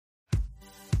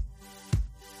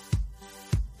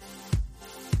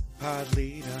Pod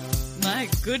leader. My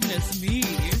goodness me.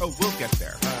 Oh, we'll get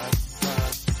there.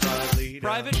 Pod leader.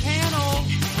 Private panel.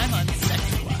 I'm on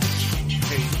Sex Watch.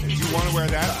 Hey, do you want to wear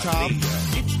that top?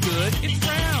 It's good. It's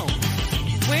round.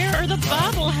 Where are the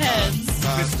bobbleheads?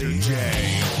 Mr. J.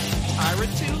 Ira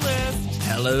Tulip.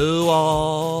 Hello,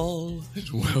 all.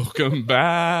 Welcome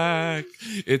back.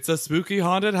 It's a spooky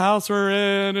haunted house we're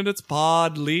in, and it's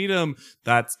Pod Lead'em.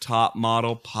 That's Top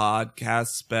Model Podcast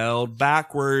spelled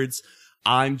backwards.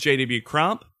 I'm JW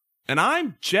Crump, and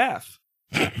I'm Jeff.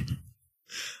 I'm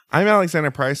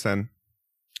Alexander Pryson.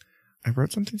 I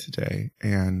wrote something today,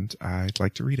 and I'd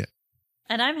like to read it.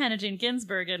 And I'm Hannah Jane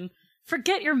Ginsburg, and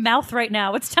forget your mouth right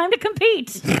now. It's time to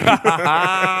compete.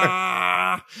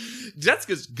 That's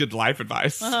good life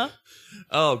advice. Uh-huh.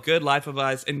 Oh, good life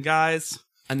advice. And guys,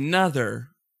 another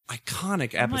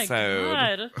iconic episode. Oh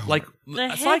my God. Like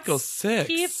The Cycle hits 6.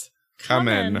 keep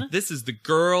Coming. coming. This is The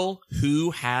Girl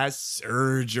Who Has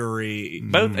Surgery.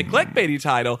 Both a clickbaity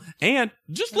title and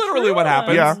just literally what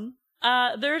happens.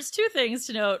 Yeah. There's two things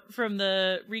to note from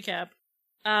the recap.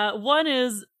 One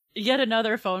is yet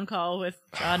another phone call with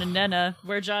John and Nenna,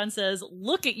 where John says,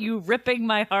 "Look at you ripping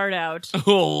my heart out."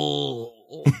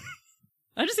 Oh.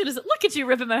 I'm just gonna say, "Look at you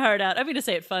ripping my heart out." I'm gonna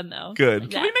say it fun though. Good.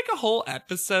 Like Can that. we make a whole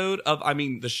episode of,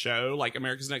 the show, like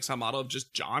America's Next Top Model, of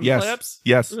just John Yes. clips?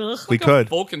 Yes. Ugh. We Like a could.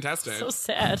 full contestant. So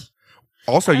sad.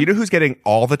 Also, you know who's getting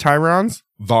all the Tyrons?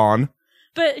 Vaughn.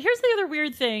 But here's the other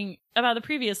weird thing about the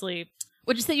previously,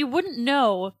 which is that you wouldn't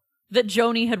know that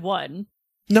Joni had won.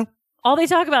 No. All they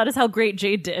talk about is how great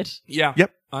Jade did. Yeah.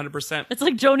 Yep. 100%. It's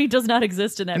like Joni does not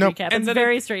exist in that Nope. recap. And It's then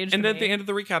very strange. And to then at me. the end of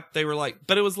the recap, they were like,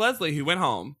 but it was Leslie who went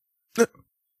home.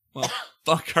 Well,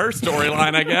 fuck her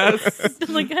storyline, I guess.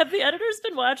 Like, have the editors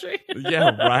been watching?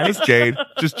 Yeah, right? Just Jade.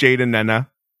 Just Jade and Nenna.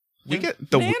 We get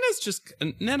the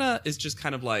Nenna is just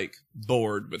kind of like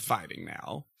bored with fighting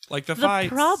now. Like the The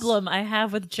fights. problem I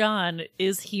have with John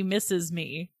is he misses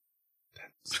me.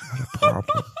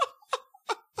 problem.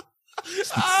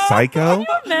 Psycho.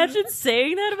 Imagine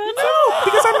saying that about No,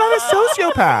 because I'm not a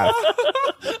sociopath.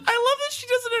 I love that she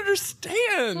doesn't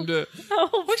understand.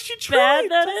 how Like she bad tried,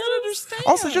 that doesn't is. understand.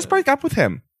 Also, just break up with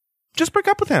him. Just break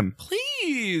up with him.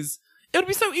 Please. It would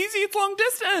be so easy. It's long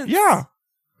distance. Yeah.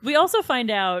 We also find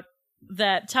out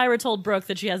that Tyra told Brooke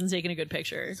that she hasn't taken a good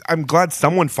picture. I'm glad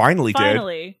someone finally did.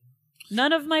 Finally.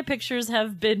 None of my pictures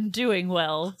have been doing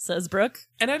well, says Brooke.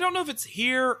 And I don't know if it's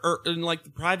here or in like the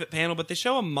private panel, but they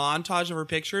show a montage of her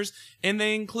pictures and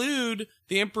they include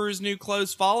the Emperor's New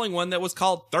Clothes Falling one that was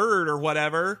called Third or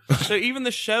whatever. So even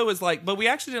the show is like, but we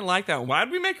actually didn't like that one. Why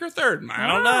did we make her third? I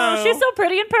don't know. Oh, she's so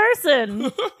pretty in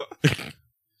person.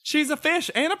 She's a fish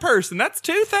and a person. That's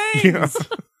two things. Yeah.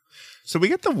 So we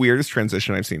get the weirdest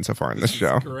transition I've seen so far in this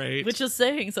show. Great. Which is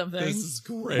saying something. This is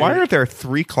great. Why are there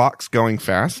 3 clocks going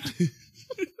fast?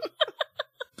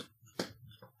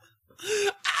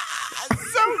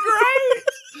 It's so great.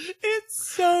 It's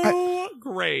so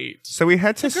great. So we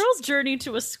head to The girl's journey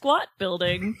to a squat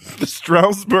building. the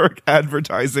Strasbourg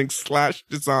Advertising /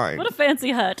 Design. What a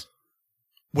fancy hut.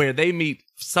 Where they meet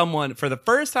someone for the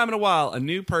first time in a while, a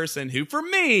new person who, for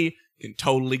me, can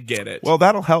totally get it. Well,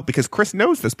 that'll help because Chris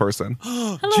knows this person.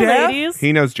 Hello, Jeff? ladies.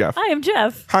 He knows Jeff. I am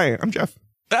Jeff. Hi, I'm Jeff.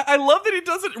 I love that he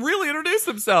doesn't really introduce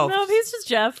himself. No, he's just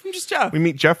Jeff. I'm just Jeff. We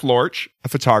meet Jeff Lorch, a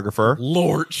photographer.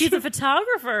 Lorch. He's a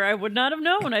photographer. I would not have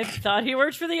known. I thought he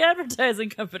worked for the advertising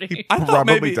company. I thought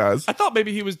probably maybe, does. I thought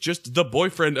maybe he was just the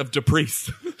boyfriend of Deprice.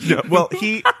 No, well,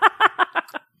 he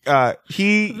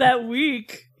That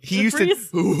week. He used to-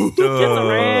 Caprice gets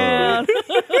around.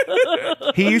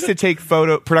 he used to take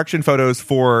production photos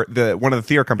for one of the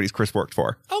theater companies Chris worked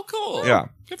for. Oh, cool. Yeah.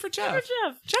 Good for Good Jeff. for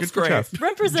Jeff. Jeff's Good for great. Jeff.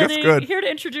 Representing, Jeff's good. here to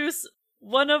introduce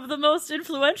one of the most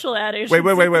influential ad agencies.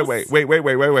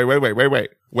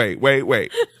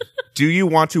 Wait. Do you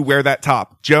want to wear that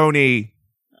top? Joni,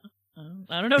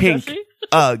 I don't know, pink, does she?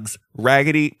 Uggs,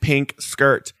 raggedy pink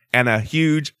skirt, and a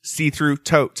huge see-through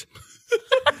tote.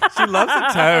 She loves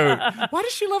a toad. Why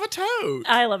does she love a toad?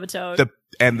 I love a toad. The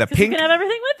 'Cause pink. you can have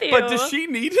everything with you. But does she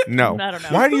need it? No. I don't know.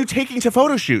 Why are you taking to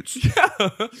photo shoots?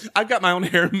 I've got my own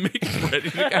hair and makeup ready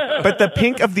to go. But the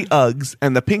pink of the Uggs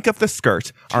and the pink of the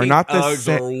skirt are not the Uggs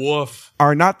same. are woof.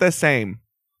 Are not the same.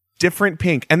 Different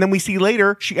pink. And then we see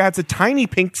later she adds a tiny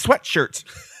pink sweatshirt.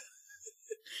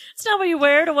 It's not what you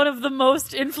wear to one of the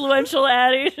most influential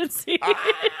ad agencies.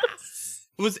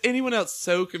 Was anyone else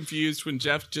so confused when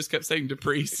Jeff just kept saying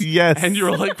Deprice? Yes. And you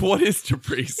were like, what is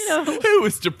Deprice? You know- Who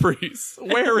is Deprice?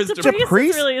 Where is Deprice? Deprice?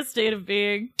 is really a state of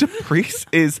being. Deprice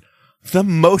is the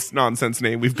most nonsense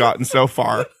name we've gotten so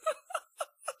far.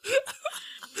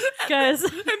 Guys.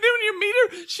 And then when you meet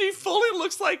her, she fully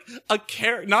looks like a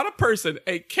character, not a person,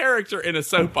 a character in a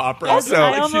soap opera.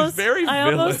 Also, she's very I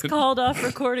villain. almost called off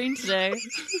recording today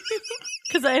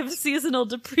because I have seasonal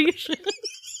depression.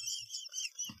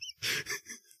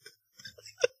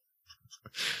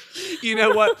 You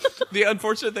know what? The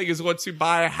unfortunate thing is once you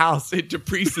buy a house, it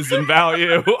decreases in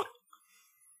value.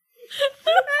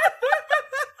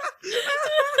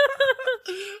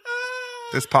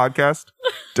 This podcast,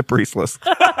 Depreceless.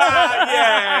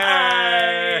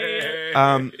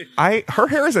 Yay! Her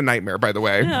hair is a nightmare, by the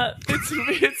way. Yeah.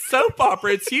 It's soap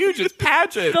opera. It's huge. It's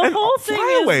pageant. The whole thing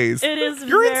flyaways. it is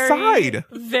You're very, inside.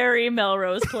 very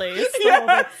Melrose Place. The whole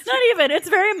thing. Not even. It's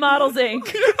very Models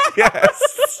Inc.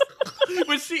 Yes.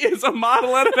 But she is a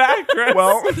model and an actress.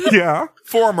 Well, yeah.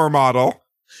 Former model.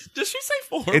 Does she say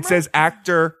former? It says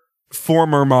actor,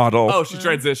 former model. Oh, she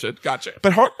transitioned. Gotcha.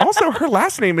 But also, her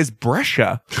last name is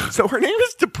Brescia. So her name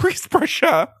is Deprice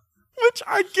Brescia, which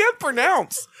I can't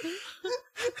pronounce.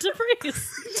 Deprice.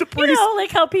 Deprice. You know,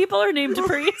 like how people are named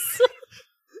Deprice.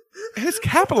 It's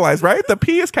capitalized, right? The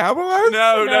P is capitalized?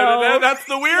 No. That's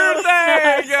the weird No,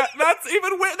 thing. it's Yeah, that's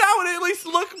even weird. That would at least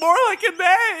look more like a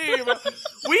name.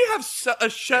 We have a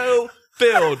show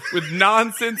filled with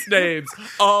nonsense names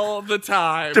all the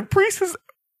time. Deprice is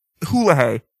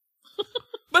Houlihan.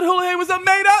 But Houlihan was a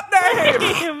made-up name.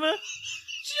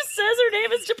 She just says her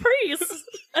name is Deprice,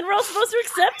 and we're all supposed to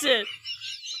accept it.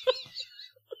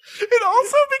 And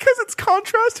also because it's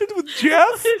contrasted with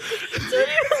Jeff. Don't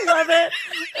you love it?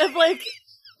 If like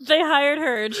they hired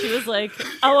her and she was like,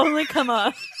 "I'll only come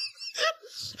off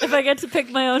if I get to pick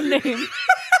my own name."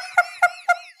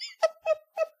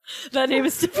 That name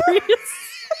is Deprice.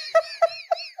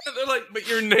 And they're like, but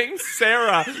your name's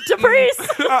Sarah. Deprice.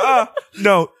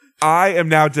 No, I am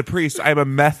now Deprice. I'm a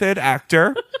method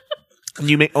actor. And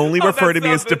you may only refer to me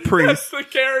as Deprice. That's the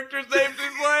character's name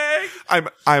she's playing.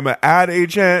 I'm an ad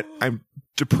agent. I'm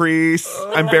Deprice.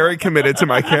 I'm very committed to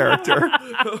my character.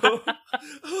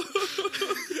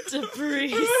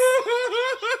 Deprice.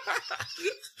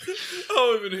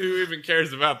 Oh, who even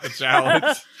cares about the challenge?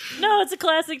 No, it's a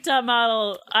classic top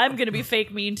model. I'm gonna be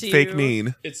fake mean to you. Fake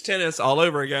mean. It's tennis all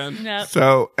over again. Yep.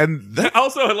 So, and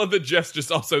Also, I love that Jeff's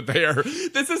just also there.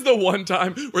 This is the one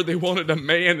time where they wanted a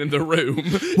man in the room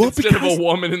instead of a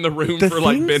woman in the room for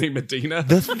like Benny Medina.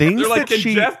 the things They're like, that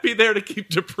can Jeff be there to keep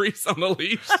Deprice on the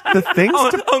leash? the things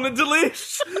on the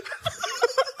leash?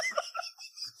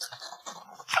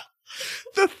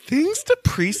 the things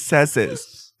Deprice says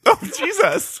is, oh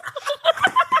Jesus.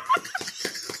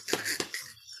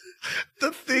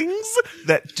 The things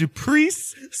that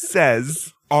Deprice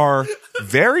says are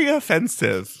very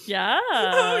offensive. Yeah.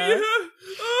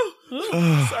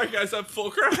 Oh, sorry, guys, I'm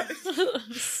full crack.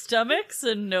 Stomachs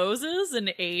and noses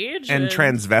and age And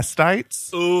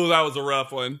transvestites. Ooh, that was a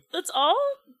rough one. That's all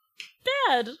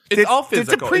bad. It's all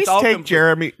physical. Did Deprice It's all take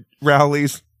Jeremy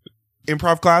Rowley's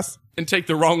improv class? and take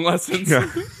the wrong lessons. Yeah.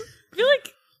 I feel like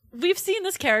we've seen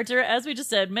this character, as we just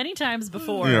said, many times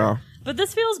before. Yeah. But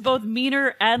this feels both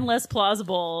meaner and less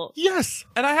plausible. Yes.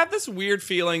 And I have this weird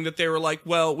feeling that they were like,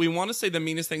 well, we want to say the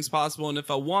meanest things possible, and if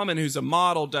a woman who's a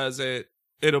model does it,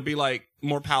 it'll be like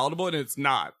more palatable, and it's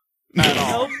not at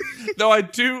all. Though I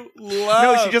do love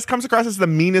No, she just comes across as the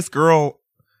meanest girl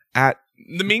at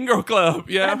the Mean Girl Club.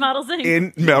 Yeah. That Models Inc.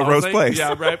 in Melrose Place.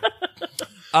 Yeah, right.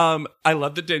 I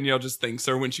love that Danielle just thanks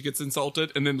her when she gets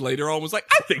insulted, and then later on was like,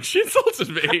 I think she insulted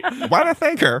me. Why not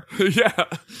thank her? Yeah.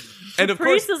 And of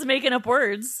Deprice course, is making up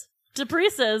words.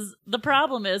 Deprice says the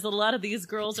problem is that a lot of these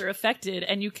girls are affected,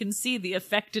 and you can see the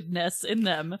affectedness in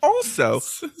them. Also,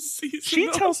 she she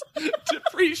tells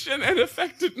depression and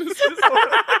affectedness.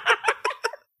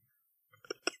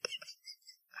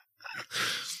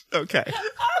 okay.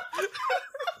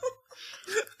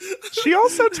 She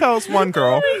also tells one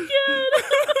girl. Oh my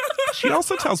god. She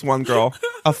also tells one girl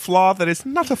a flaw that is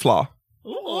not a flaw.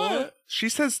 Ooh. She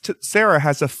says Sarah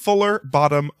has a fuller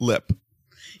bottom lip.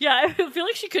 Yeah, I feel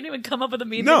like she couldn't even come up with a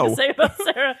mean No. thing to say about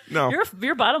Sarah. No.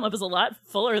 Your bottom lip is a lot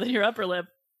fuller than your upper lip.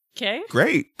 Okay?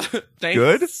 Great.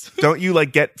 Thanks. Good. Don't you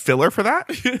like get filler for that?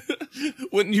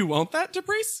 Wouldn't you want that,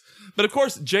 Deprice? But of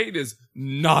course, Jade is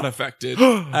not affected at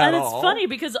And it's all. funny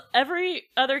because every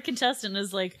other contestant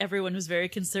is like, everyone was very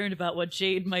concerned about what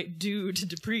Jade might do to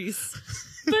Deprice.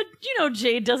 But, you know,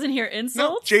 Jade doesn't hear No,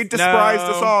 insults. Jade despised No.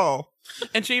 us all.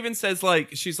 And she even says,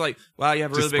 like, she's like, wow, you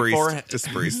have a really big Dispriest. forehead.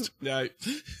 Dispriest. Yeah.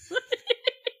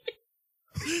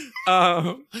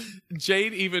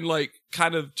 Jade even, like,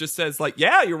 kind of just says, like,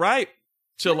 yeah, you're right.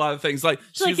 to a lot of things. Like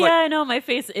She's like, yeah, I know my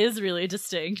face is really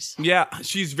distinct. yeah,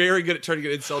 she's very good at turning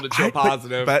an insult into a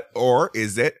positive. Or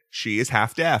is it she is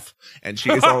half deaf and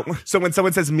she is so when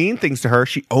someone says mean things to her,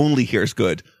 she only hears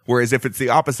good. Whereas if it's the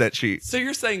opposite, So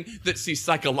you're saying that she's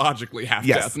psychologically half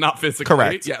Yes. deaf, not physically?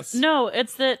 Correct. Yes. No,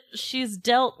 it's that she's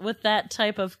dealt with that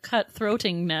type of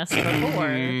cutthroatingness before.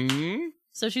 Mhm.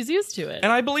 So she's used to it.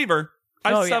 And I believe her.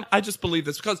 Yeah. I just believe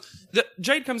this because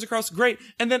Jade comes across great.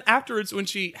 And then afterwards, when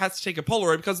she has to take a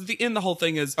Polaroid, because at the end, the whole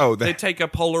thing is they take a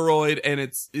Polaroid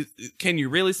and can you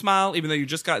really smile even though you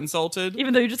just got insulted?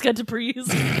 Even though you just got to breathe.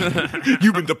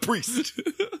 you've been the priest.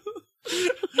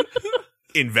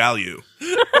 In value.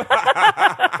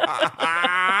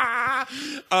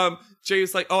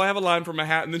 Jade's like, oh, I have a line for my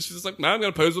hat. And then she's just like, no, I'm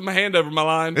going to pose with my hand over my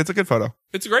line. It's a good photo.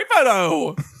 It's a great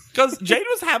photo. Because Jade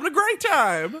was having a great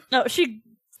time. No, she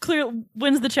clearly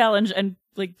wins the challenge and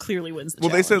clearly wins the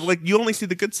challenge. They said you only see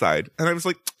the good side. And I was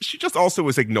like, she just also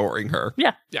was ignoring her.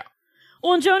 Yeah. Yeah.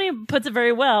 Well, and Joni puts it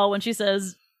very well when she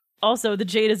says, also, the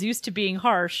Jade is used to being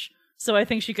harsh. So I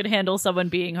think she could handle someone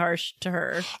being harsh to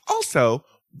her. Also,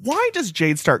 why does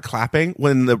Jade start clapping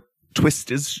when the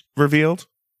twist is revealed?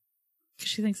 Because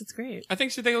she thinks it's great. I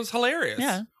think she thinks it was hilarious.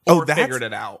 Yeah. Or figured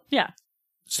it out. Yeah.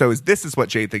 So this is what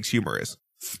Jade thinks humor is.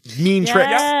 Mean tricks.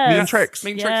 Yes. Mean tricks.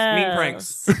 Mean tricks, mean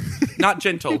pranks. Not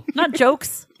gentle. Not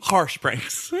jokes. Harsh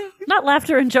pranks. Not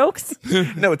laughter and jokes.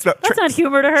 No, it's about That's not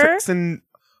humor to her. tricks and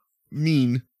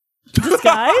mean.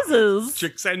 Disguises.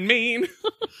 Tricks and mean.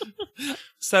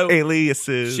 So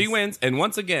aliases. she wins, and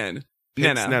once again,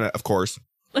 It's Nana, of course.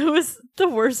 Who was the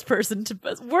worst person to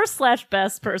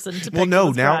worst/best person to pick Well, no,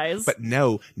 for the prize.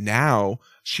 now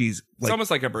she's it's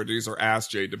almost like a producer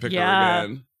asked Jade to pick her Yeah.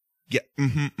 again.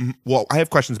 Yeah. Well, I have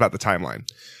questions about the timeline,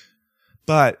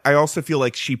 but I also feel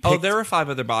like she picked. Oh, there were 5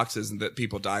 other boxes that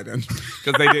people died in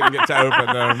because they didn't get to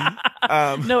open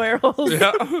them. No air holes.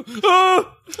 Yeah.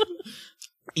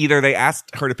 Either they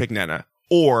asked her to pick Nana,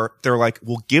 or they're like,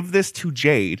 "We'll give this to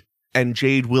Jade, and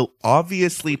Jade will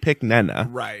obviously pick Nana."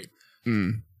 Right.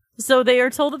 So they are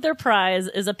told that their prize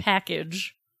is a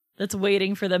package that's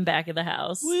waiting for them back at the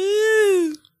house.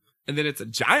 Woo! And then it's a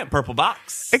giant purple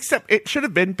box. Except it should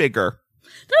have been bigger.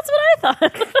 That's what I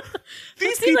thought.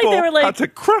 These seemed people like they were had to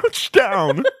crouch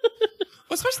down.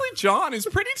 Especially John, who's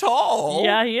pretty tall.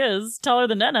 Yeah, he is taller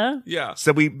than Nana. Yeah.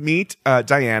 So we meet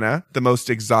Diana, the most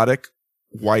exotic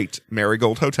white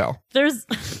marigold hotel. There's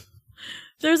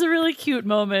a really cute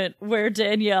moment where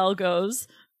Danielle goes,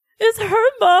 "Is her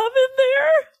mom in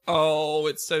there?" Oh,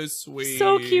 it's so sweet.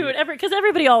 So cute. Because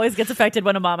everybody always gets affected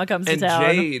when a mama comes And to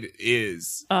town. Jade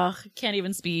is. Ugh, can't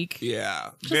even speak. Yeah.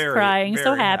 Just very, crying, so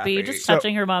very happy, just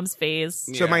touching her mom's face.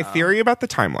 So my Yeah. theory about the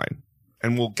timeline,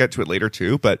 and we'll get to it later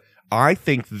too, but I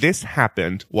think this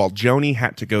happened while Joni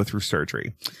had to go through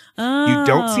surgery. Oh. You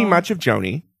don't see much of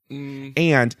Joni. Mm.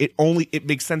 And it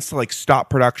makes sense to stop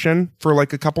production for a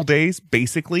couple days,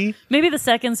 basically. Maybe the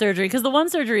second surgery, because the one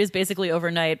surgery is basically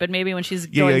overnight, but maybe when she's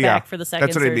going back for the second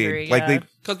That's what surgery. I mean.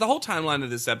 Because the whole timeline of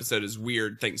this episode is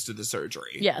weird thanks to the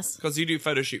surgery. Yes. Because you do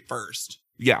photo shoot first.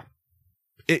 Yeah.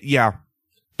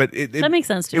 But That makes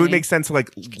sense to me. It would me. make sense to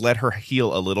let her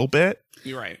heal a little bit.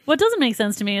 You're right. What doesn't make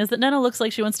sense to me is that Nana looks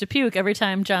like she wants to puke every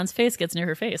time John's face gets near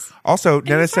her face. Also, And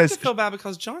Nana it's hard says, to feel bad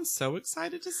because John's so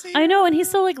excited to see I her. know, and he's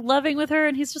so loving with her,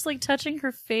 and he's just touching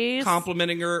her face.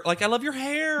 Complimenting her. Like, I love your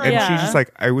hair. and Yeah. she's just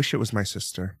like, I wish it was my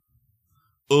sister.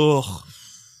 Ugh.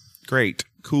 Great.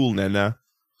 Cool, Nana.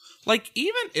 Like,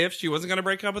 even if she wasn't going to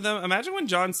break up with him, imagine when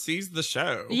John sees the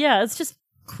show. Yeah, it's just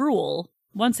cruel.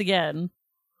 Once again,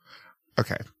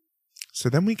 Okay. So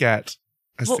then we get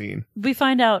a scene. we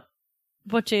find out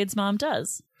what Jade's mom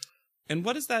does. And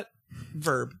what is that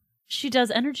verb? She does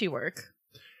energy work.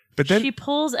 But then, She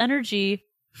pulls energy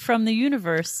from the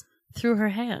universe through her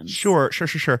hands. sure.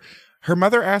 Her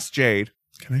mother asked Jade,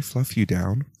 can I fluff you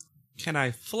down? Can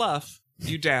I fluff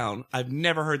you down? I've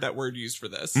never heard that word used for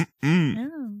this.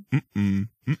 Mm-mm. Yeah. Mm-mm.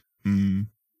 Mm-mm.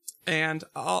 And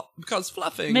because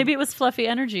fluffing. Maybe it was fluffy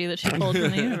energy that she pulled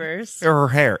from the universe. Or her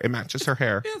hair. It matches her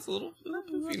hair. Yeah, it's a little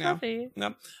poofy It's now. fluffy.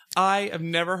 No. I have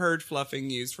never heard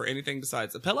fluffing used for anything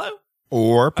besides a pillow,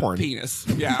 Or a porn. penis.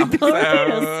 Yeah.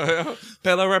 Pillow or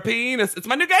Pillow or penis. It's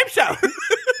my new game show.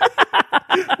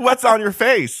 What's on your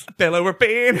face? Pillow or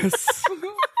penis.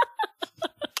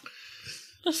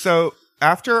 So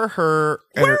after her...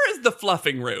 Where is the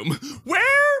fluffing room? Where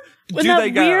In do that they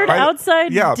go? weird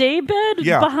outside yeah. daybed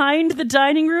Yeah. behind the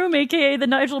dining room, aka the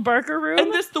Nigel Barker room.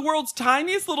 And this the world's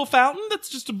tiniest little fountain that's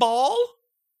just a ball?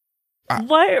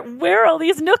 Where are all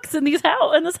these nooks in this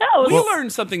house? We learn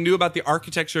something new about the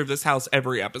architecture of this house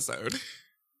every episode.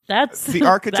 That's The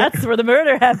architect- That's where the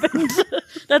murder happened.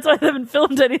 That's why they haven't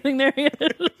filmed anything there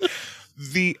yet.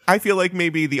 I feel like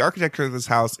maybe the architecture of this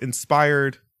house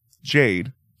inspired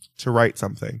Jade to write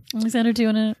something, Alexander, do you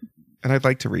want to? and I'd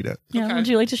like to read it. Yeah, Okay. would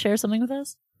you like to share something with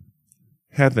us?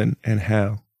 Heaven and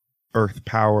hell, earth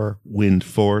power, wind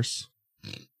force,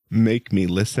 make me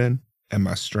listen, and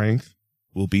my strength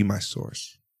will be my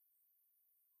source.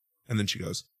 And then she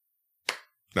goes,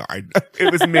 no,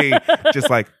 it was me, just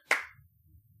like,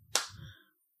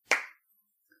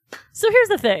 So here's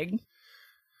the thing.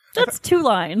 That's 2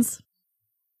 lines.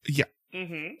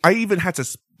 Mm-hmm. I even had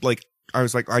to, I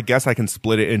was like, I guess I can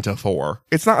split it into 4.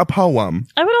 It's not a poem.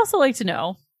 I would also like to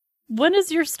know, when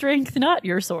is your strength not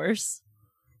your source?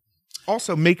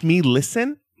 Also, make me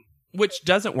listen. Which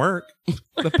doesn't work.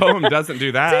 The poem doesn't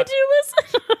do that. Did you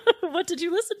listen? What did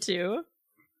you listen to?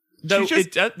 Though She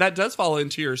just- that does fall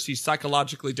into your she's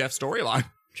psychologically deaf storyline.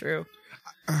 True.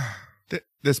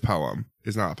 This poem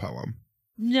is not a poem.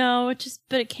 No,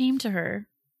 but it came to her,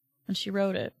 and she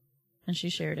wrote it, and she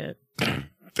shared it.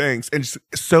 Thanks. And it's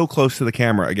so close to the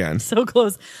camera again. So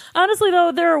close. Honestly,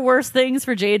 though, there are worse things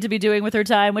for Jade to be doing with her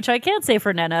time, which I can't say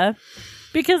for Nenna,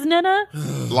 because Nenna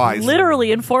Lies.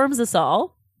 literally informs us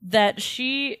all that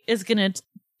she is going to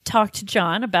talk to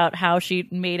John about how she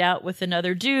made out with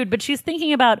another dude, but she's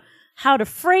thinking about how to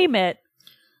frame it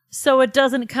so it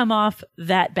doesn't come off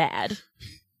that bad.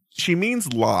 She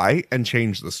means lie and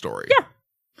change the story. Yeah.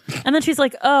 And then she's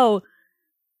like, oh,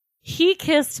 he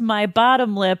kissed my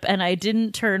bottom lip and I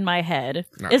didn't turn my head.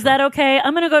 Not Is true. that okay?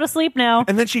 I'm going to go to sleep now.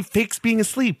 And then she fakes being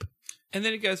asleep. And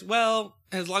then he goes, well,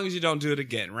 as long as you don't do it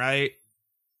again, right?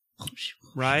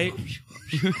 Right?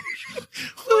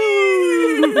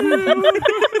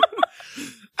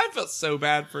 I felt so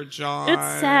bad for John. It's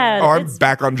sad. Oh, I'm It's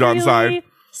back on John's really side.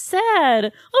 sad.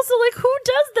 Also, like, who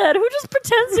does that? Who just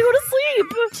pretends to go to sleep?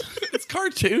 It's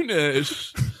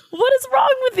cartoonish. What is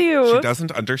wrong with you? She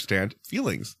doesn't understand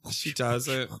feelings. She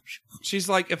doesn't. She's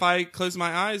like, if I close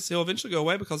my eyes, he'll eventually go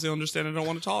away because he'll understand I don't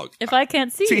want to talk. If I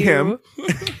can't see See you, him.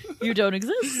 you don't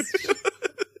exist.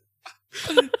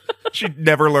 She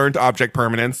never learned object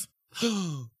permanence.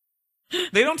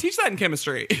 They don't teach that in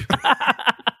chemistry.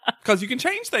 Because you can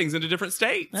change things into different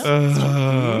states.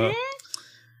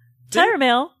 Tire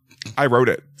mail. I wrote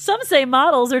it. Some say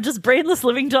models are just brainless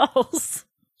living dolls.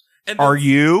 And then, Are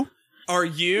you? Are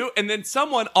you? And then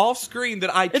someone off screen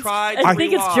that I tried to I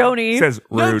think it's rewind- Joni. Says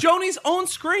No, rude. Joni's on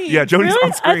screen. Yeah, Joni's Really?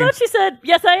 on screen. I thought she said,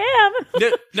 yes, I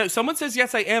am. No, someone says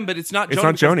yes, I am, but it's not. It's Joni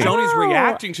not because Joni. Joni's No.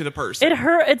 reacting to the person.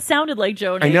 It sounded like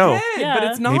Joni. I know. Yeah, but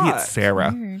it's not. Maybe it's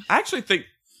Sarah. I actually think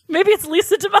Maybe it's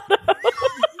Lisa D'Amato.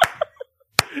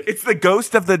 It's the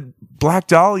ghost of the Black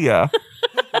Dahlia.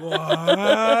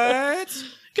 what?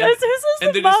 Guys, who says And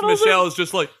the then just models Michelle are is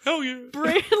just like, hell yeah.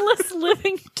 brainless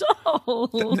living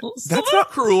dolls? That's Not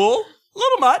cruel. A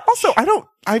little much. Also,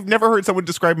 I've never heard someone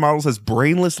describe models as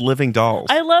brainless living dolls.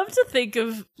 I love to think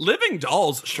of Living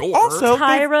dolls, sure. Also-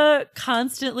 Tyra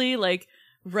constantly like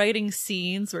writing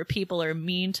scenes where people are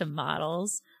mean to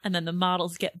models and then the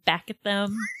models get back at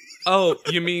them. Oh,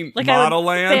 you mean Like Model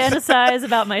I would Land? fantasize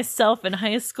about myself in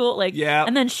high school. Like, Yeah.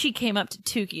 And then she came up to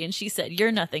Tukey and she said,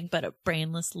 "You're nothing but a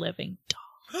brainless living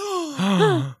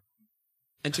doll."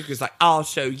 And Tuka's like, I'll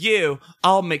show you.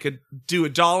 I'll do a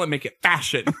doll and make it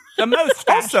fashion. The most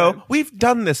fashion. Also, we've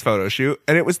done this photo shoot,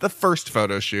 and it was the first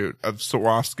photo shoot of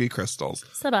Swarovski crystals.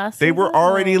 Sebastian. They were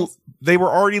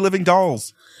already living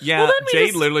dolls. yeah, Well, then we Jade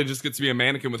just- literally just gets to be a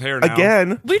mannequin with hair now.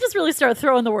 Again, We just really start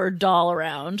throwing the word doll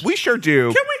around. we sure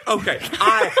do. Can we? Okay,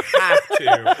 I have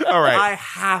to. All right. I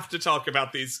have to talk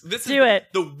about these. This Do is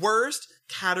it. the worst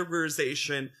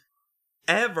categorization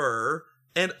ever.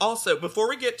 And also, before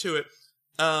we get to it,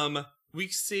 we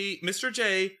see Mr.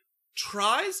 J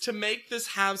tries to make this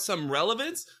have some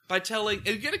relevance by and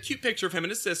you get a cute picture of him and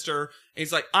his sister, and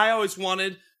he's like, I always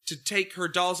wanted to take her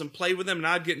dolls and play with them, and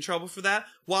I'd get in trouble for that.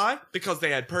 Why? Because they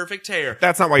had perfect hair.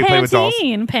 That's not why you play with dolls.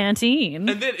 Pantene.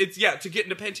 And then it's, to get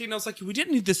into Pantene, I was like, we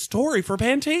didn't need this story for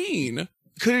Pantene.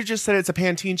 Could have just said it's a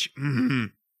Pantene.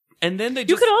 And then they You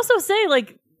just... could also say,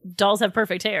 like, dolls have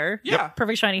perfect hair. Yeah.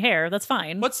 Perfect shiny hair. That's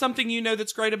fine. What's something you know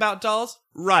that's great about dolls?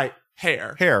 Right.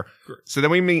 Hair. Hair. So then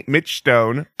we meet Mitch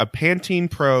Stone, a Pantene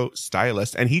Pro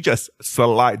stylist, and he just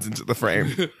slides into the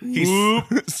frame. He's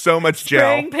so much gel.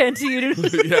 Spraying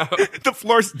Pantene. Yeah. The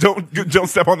floors don't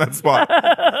step on that spot.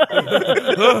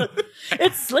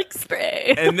 It's slick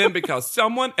spray. And then because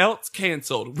someone else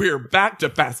canceled, we're back to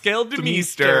Pascal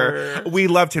Demeester. We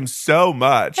loved him so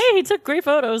much. Hey, he took great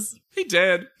photos. He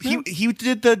did. He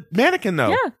did the mannequin though.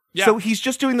 Yeah. Yeah. So he's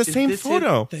just doing the Is same this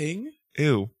photo. his thing?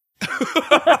 Ew.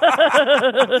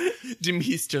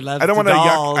 Demeester loves I don't want to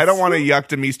dolls. yuck. I don't want to yuck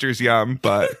Demeester's yum,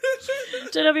 but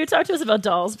JW, talk to us about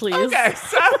dolls, please. Okay,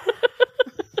 so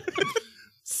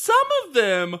some of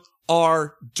them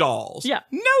are dolls. Yeah.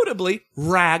 Notably,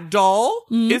 ragdoll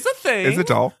is a thing. is a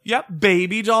doll. Yep.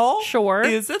 Baby doll Sure.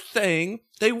 is a thing.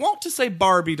 They want to say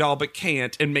Barbie doll, but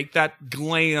can't and make that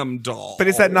glam doll. But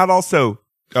is that not also?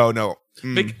 Oh no.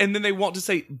 And then they want to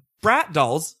say brat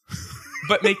dolls,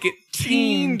 but make it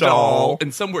teen doll. doll.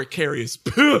 And somewhere Carrie is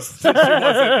pissed that she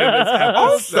wasn't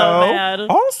in this episode. mad.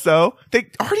 Also, they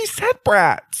already said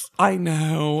brats. I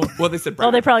know. Well, they said brat.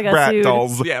 Oh, they probably got Brat sued.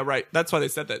 dolls. Yeah, right. That's why they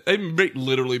said that. They may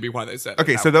literally be why they said it.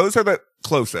 Okay, that so way. those are the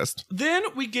closest. Then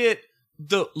we get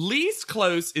the least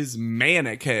close is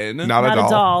mannequin. Not a Not a doll.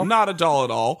 doll. Not a doll at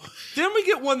all. Then we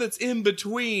get one that's in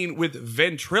between with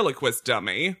ventriloquist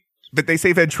dummy. But they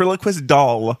say ventriloquist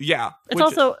doll. Yeah. It's which-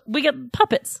 also, we get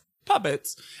puppets.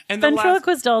 puppets. And the last,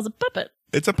 Ventriloquist doll is a puppet.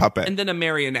 It's a puppet. and then a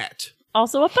marionette.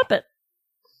 Also a puppet.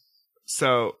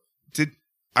 So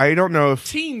I don't know if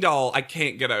Teen doll I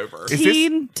can't get over. Is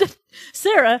Teen.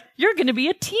 Sarah, you're going to be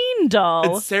a teen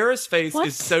doll. And Sarah's face What?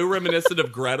 is so reminiscent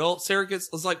of Gretel. Sarah is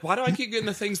like, why do I keep getting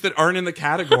the things that aren't in the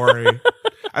category?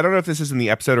 I don't know if this is in the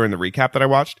episode or in the recap that I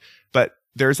watched, but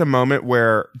there's a moment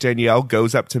where Danielle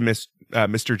goes up to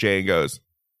Mr. J and goes,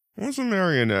 "What's a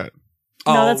marionette?"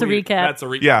 No, that's a recap. That's a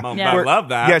recap Yeah. moment. Yeah. I love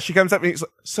that. Yeah, she comes up and he's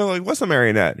like, "So, like, what's a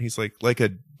marionette?" And he's like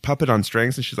a puppet on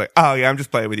strings, and she's like, "Oh yeah, I'm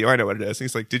just playing with you. I know what it is." And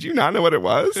he's like, "Did you not know what it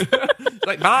was?"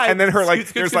 Like, bye. And then her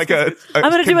like, there's like a I'm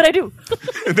going to do what I do.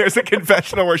 there's a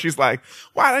confessional where she's like,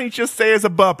 "Why don't you just say it's a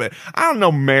puppet? I don't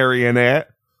know marionette."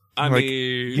 I like, mean,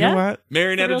 You Yeah. know what?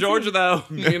 Marionette Real of Georgia, though.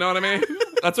 You know what I mean?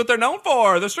 That's what they're known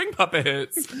for. The string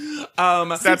puppets.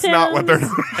 That's not what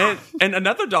they're. and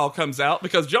another doll comes out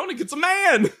because Joni gets a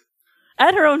man.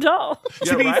 And her own doll.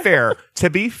 Yeah, to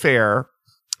be fair,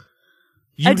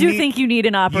 I do think you need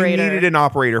an you operator. needed an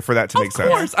operator for that to make Of sense.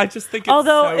 course, I just think it's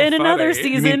Although so in another funny.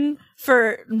 season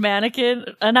for mannequin,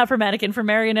 not for mannequin, for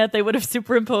marionette, they would have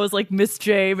superimposed like Miss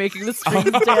J making the strings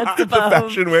dance The above.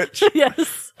 fashion witch.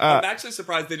 Yes. I'm actually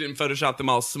surprised they didn't Photoshop them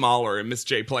all smaller and Miss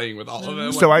J playing with all of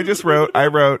them. So I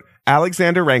wrote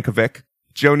Alexander Rankovic,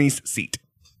 Joni's seat.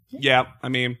 Yeah, I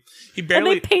mean, he And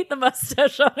barely. they paint the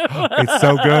mustache on him. It's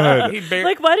so good. He barely.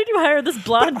 Like, why did you hire this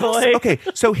blonde But also- boy? okay,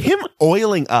 so him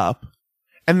oiling up,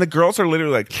 and the girls are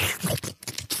literally like,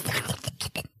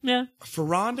 Yeah.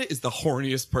 Ferranda is the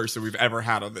horniest person we've ever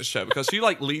had on this show because she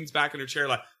like leans back in her chair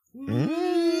like,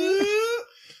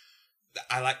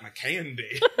 I like my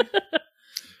candy.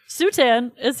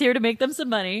 Sutan is here to make them some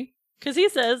money because he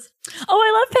says, "Oh,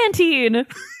 I love Pantene."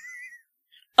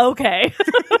 Okay.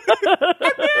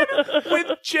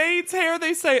 With Jade's hair,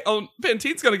 they say, "Oh,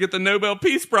 Pantene's gonna get the Nobel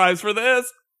Peace Prize for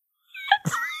this."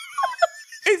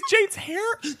 Is Jade's hair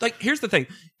like? Here's the thing: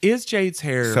 is Jade's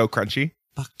hair so crunchy.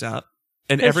 fucked up,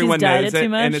 and 'Cause everyone she's dyed knows it too it,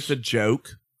 much? and it's a joke?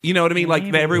 You know what I mean? Like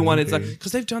Maybe. everyone is like, Maybe.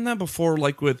 because they've done that before,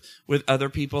 like with other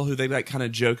people who they like kind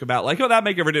of joke about, like, "Oh, that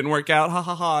makeover didn't work out, ha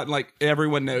ha ha," and like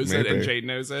everyone knows it, and Maybe. Jade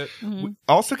knows it. Mhm.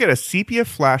 Also get a sepia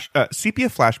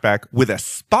flashback with a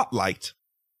spotlight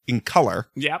in color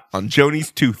Yep, on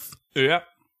Joni's tooth. yep.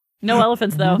 No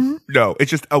elephants, though. No,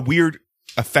 it's just a weird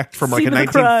effect from like Scene a of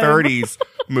the crime. 1930s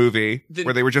movie Then-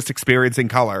 where they were just experiencing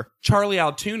color. Charlie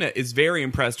Altoona is very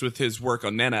impressed with his work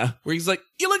on Nena, where he's like,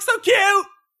 "You look so cute."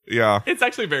 Yeah. It's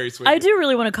actually very sweet. I do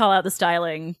really want to call out the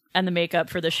styling and the makeup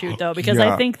for the shoot, though, because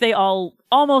Yeah. I think they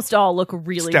almost all look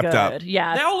really Stepped good. up.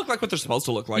 Yeah. They all look like what they're supposed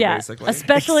to look like, yeah. basically.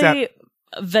 Especially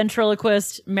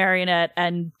ventriloquist, marionette,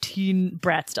 and teen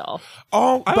Bratz doll.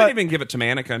 Oh, I would but even give it to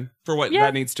Mannequin for what Yeah.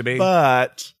 that needs to be.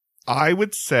 but I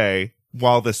would say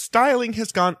while the styling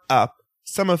has gone up,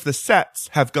 some of the sets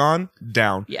have gone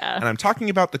down. Yeah. And I'm talking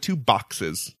about the two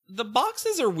boxes. The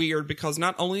boxes are weird because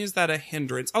not only is that a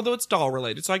hindrance, although it's doll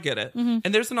related, so I get it. Mhm.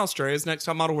 And there's an Australia's Next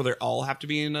Top Model where they all have to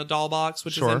be in a doll box,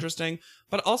 which Sure. is interesting.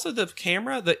 But also the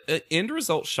camera, the end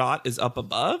result shot is up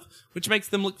above, which makes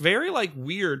them look very like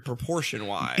weird proportion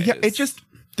wise. Yeah,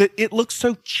 it looks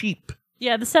so cheap.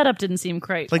 Yeah, the setup didn't seem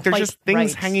quite Like there's quite just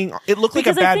things right. hanging. It looked like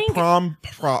Because a I bad think- prom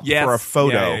prop Yes. for a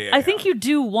photo. Yeah. I think you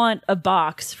do want a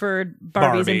box for Barbies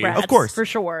Barbie. and Bratz, Of course. for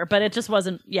sure. But it just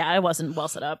wasn't. Yeah, it wasn't well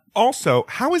set up. Also,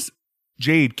 how is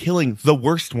Jade killing the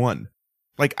worst one?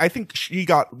 Like, I think she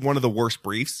got one of the worst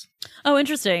briefs. Oh,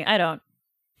 interesting. I don't.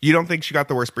 You don't think she got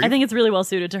the worst brief? I think it's really well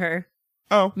suited to her.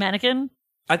 Oh, Mannequin.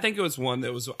 I think it was one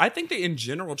that was. I think they in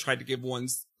general tried to give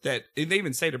ones that and they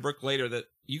even say to Brooke later that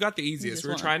you got the easiest. Easiest We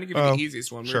were one. trying to give you Oh, the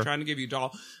easiest one. We sure. were trying to give you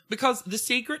doll because the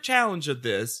secret challenge of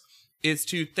this is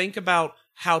to think about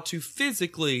how to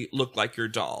physically look like your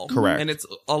doll. Correct. And it's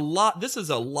a lot. This is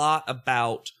a lot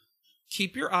about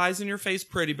keep your eyes and your face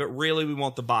pretty, but really we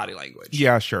want the body language.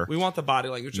 Yeah, sure. We want the body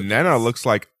language. Of Nana this. looks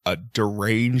like a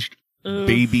deranged Oof.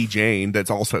 baby Jane that's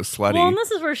also slutty. Well, and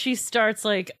this is where she starts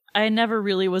like, I never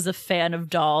really was a fan of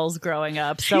dolls growing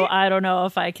up, so I don't know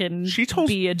if I can she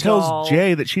be a tells doll.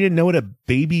 Jay that she didn't know what a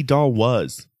baby doll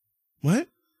was. What?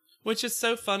 Which is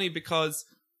so funny because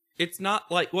it's not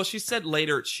like, well, she said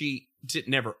later she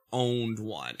never owned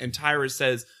one. And Tyra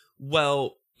says,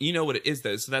 well, you know what it is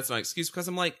though, so that's not an excuse, because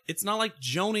I'm like, it's not like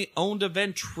Joni owned a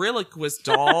ventriloquist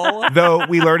doll. Though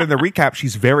we learned in the recap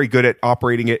she's very good at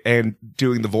operating it and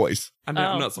doing the voice. I mean,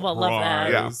 I'm not surprised. well, love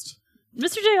that. Yeah.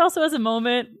 Mr. J also has a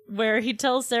moment where he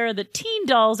tells Sarah that teen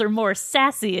dolls are more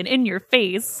sassy and in your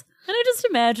face. And I just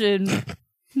imagine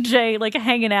Jay like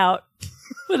hanging out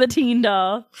with a teen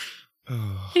doll.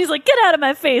 He's like, get out of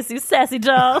my face, you sassy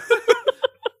doll.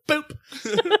 Boop.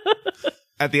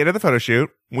 At the end of the photo shoot,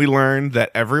 we learned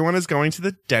that everyone is going to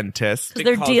the dentist.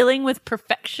 Because they're dealing with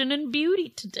perfection and beauty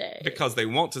today. Because they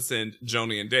want to send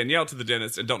Joni and Danielle to the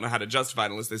dentist and don't know how to justify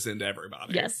it unless they send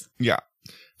everybody. Yes. Yeah.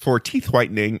 For teeth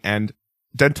whitening and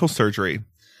dental surgery.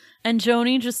 And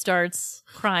Joni just starts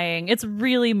crying. It's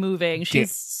really moving.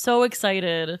 She's so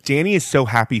excited. Danny is so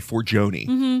happy for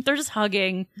Joni. They're just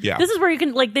hugging. Yeah. This is where you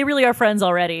can, like, they really are friends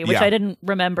already, which Yeah. I didn't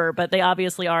remember, but they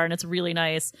obviously are, and it's really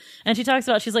nice. And she talks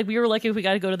about, she's like, we were lucky if we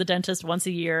got to go to the dentist once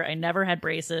a year. I never had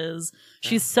braces.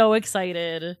 She's so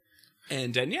excited.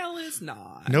 And Danielle is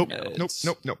not. Nope.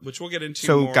 Which we'll get into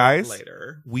So, more guys,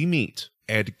 later. we meet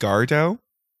Edgardo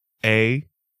A.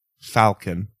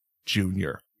 Falcon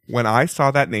Jr. When I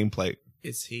saw that nameplate,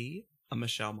 Is he a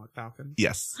Michelle McFalcon?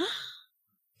 yes.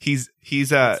 He's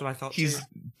That's what I thought he's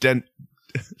too.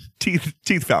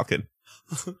 teeth Falcon.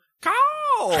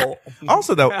 Carl!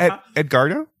 Also though,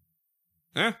 Edgardo,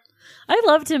 Eh. I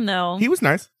loved him, though. he was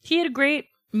nice. He had a great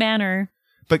manner.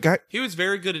 But He was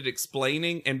very good at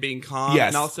explaining and being calm, Yes.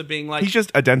 and also being like, he's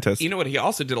just a dentist. you know what he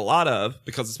also did a lot of,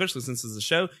 because especially since it's a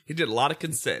show, he did a lot of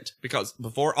consent. Because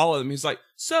before all of them, he's like,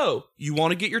 so, you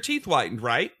want to get your teeth whitened,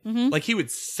 right? Like, he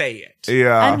would say it.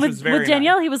 Yeah. And which was with very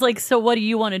Danielle, he was like, so what do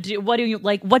you want to do? What do you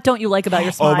like? What don't you like about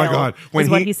your smile? Oh my God. Is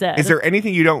what he said. Is there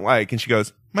anything you don't like? And she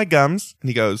goes, my gums. And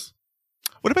he goes,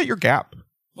 what about your gap?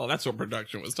 Well, that's what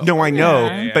production was talking No, I know.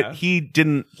 Yeah. But he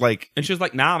didn't like, And she was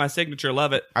like, nah, my signature,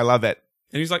 love it. I love it.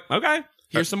 And he's like, okay,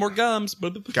 here's some more gums.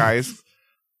 Guys,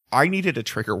 I needed a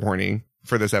trigger warning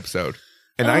for this episode.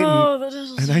 And I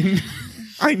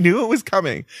knew it was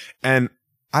coming. And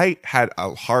I had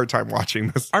a hard time watching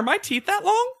this. Are my teeth that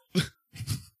long?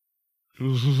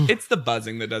 It's the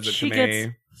buzzing that does it She to gets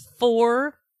me.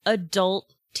 4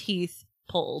 adult teeth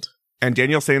pulled. And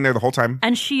Danielle's sitting there the whole time.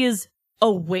 And she is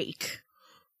awake.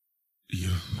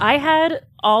 I had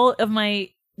all of my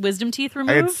wisdom teeth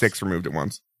removed. I had 6 removed at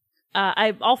once.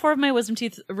 All 4 of my wisdom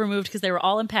teeth removed because they were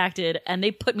all impacted, and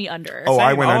they put me under. Oh,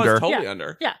 I went was under. totally Yeah.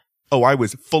 under. Yeah. Oh, I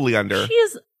was fully under. She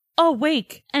is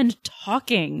awake and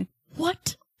talking.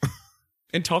 What?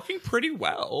 And talking pretty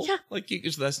well. Yeah. Like,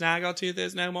 the snaggle tooth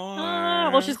is no more.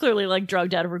 Well, she's clearly like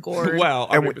drugged out of her gourd. Well,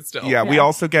 I And mean, we- but still. yeah, we Yeah.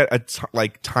 also get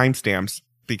like timestamps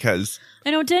because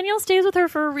I know Danielle stays with her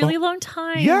for a really long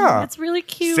time. yeah. It's really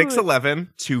cute. 6:11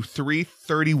 to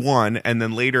 3:31, and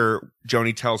then later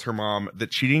Joni tells her mom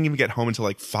that she didn't even get home until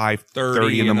like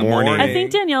 5:30 in the morning. I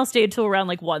think Danielle stayed till around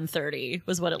like 1:30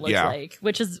 was what it looks Yeah. like,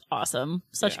 which is awesome.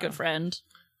 Such a Yeah. good friend.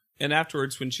 And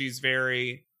afterwards, when she's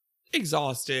very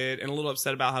exhausted and a little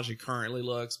upset about how she currently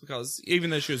looks, because even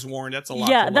though she was warned, that's a lot.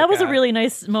 Yeah, to that look was a at. really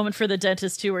nice moment for the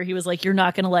dentist too, where he was like, "You're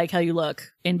not going to like how you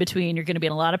look in between. You're going to be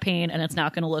in a lot of pain, and it's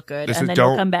not going to look good. This and is- then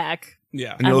don't- you'll come back, And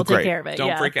Yeah. and you we'll look take great. care of it." Don't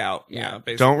yeah. freak out. Yeah.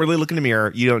 Basically. Don't really look in the mirror.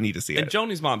 You don't need to see And it.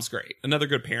 Joni's mom's great. Another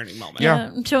good parenting moment. Yeah.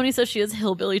 Joni says she has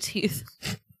hillbilly teeth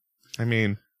I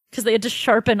mean, because they had to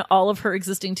sharpen all of her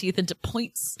existing teeth into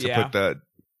points. to Yeah. put the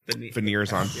The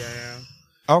veneers on. Yeah.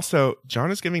 Also,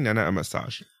 John is giving Nana a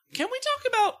massage. Can we talk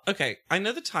about, okay, I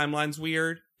know the timeline's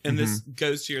weird and this Mm-hmm.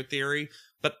 goes to your theory,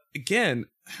 but again,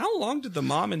 how long did the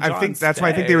mom and John I think that's why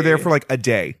I think they were there for like a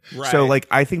day. Right. So like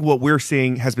I think what we're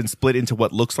seeing has been split into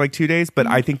what looks like 2 days, but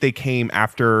I think they came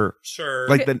after Sure.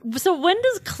 like Okay, the so when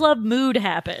does Club Mood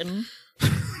happen?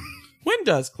 When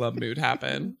does Club Mood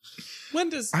happen? When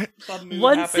does I- Club Mood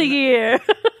Once happen? a year.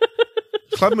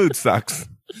 Club Mood sucks.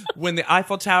 When the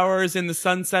Eiffel Tower is in the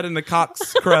sunset and the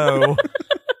cocks crow.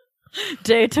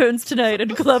 Day turns to night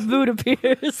and Club Mood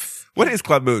appears. What is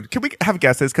Club Mood? Can we have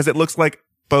guesses? Because it looks like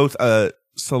both a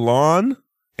salon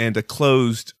and a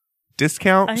closed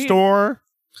discount store.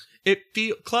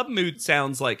 Club Mood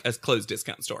sounds like a closed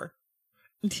discount store.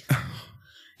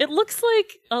 It looks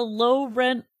like a low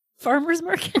rent farmer's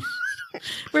market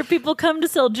where people come to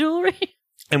sell jewelry.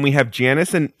 And we have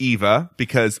Janice and Eva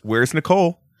because where's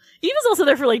Nicole? Eva's also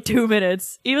there for like 2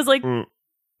 minutes. Eva's like,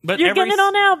 But you're getting it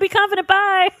all now. Be confident.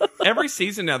 Bye. every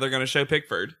season now they're going to show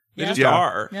Pickford. They just Yeah.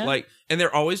 are. Yeah. Like, and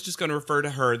they're always just going to refer to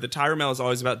her. The Tyra Mail is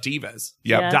always about divas.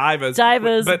 Yep. Yeah. Divas.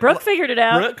 Divas. Brooke figured it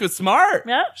out. Brooke was smart.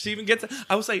 Yeah. She even gets it.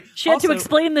 I was like, She had to also,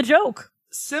 explain the joke.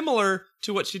 similar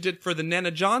to what she did for the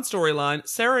Nana John storyline,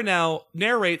 Sarah now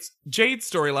narrates Jade's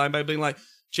storyline by being like,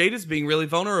 Jade is being really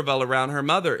vulnerable around her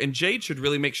mother, and Jade should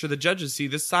really make sure the judges see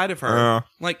this side of her.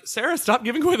 Like, Sarah, stop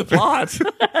giving away the plot.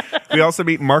 We also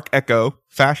meet Mark Echo,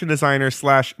 fashion designer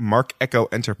 / Mark Echo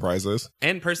Enterprises.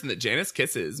 And person that Janice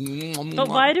kisses. But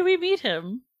why do we meet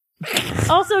him?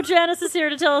 Also, Janice is here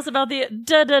to tell us about the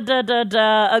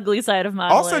ugly side of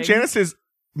modeling. Also, Janice is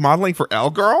modeling for Elle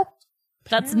Girl.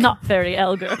 That's not very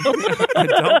Elle girl. I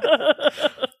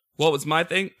don't. What was my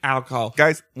thing? Alcohol.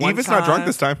 Guys, One Eva's not drunk time-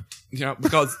 this time. You know,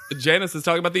 because Janice is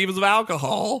talking about the evils of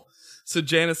alcohol. So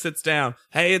Janice sits down.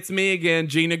 Hey, it's me again.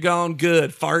 Gina gone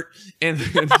good. Fart. And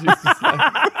then she's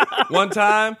like, one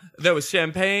time there was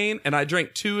champagne and I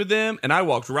drank 2 of them and I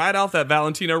walked right off that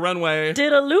Valentino runway.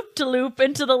 Did a loop-to-loop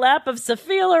into the lap of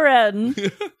Sophia Loren.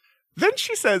 Then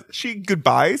she says she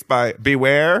goodbyes by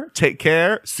beware, take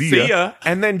care, see ya.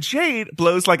 And then Jade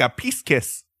blows like a peace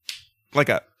kiss. Like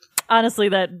a Honestly,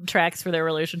 that tracks for their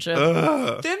relationship.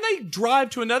 Then they drive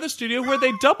to another studio where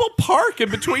they double park in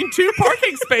between 2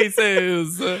 parking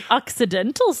spaces.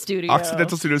 Occidental Studio.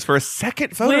 Occidental Studios for a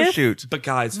second photo With- shoot. But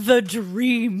guys, The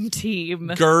dream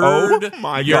team. gird Oh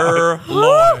my your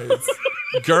loins.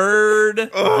 Gird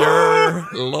your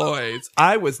loins.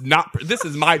 I was not. This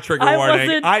is my trigger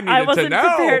warning. I needed to wasn't know.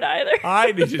 prepared either.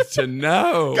 I needed to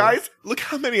know. Guys, look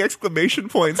how many exclamation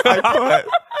points I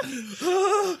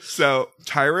put. So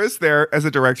Tyra's there as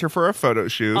a director for a photo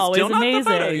shoot. Always Still not amazing. the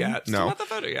photo yet. Still No. not the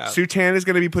photo yet. Sutan is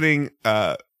going to be putting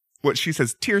what she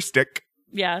says tear stick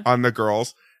Yeah. on the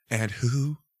girls. And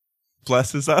who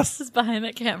blesses us? This is behind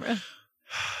that camera.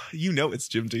 You know it's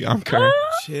Jim DeYonker.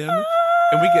 Jim.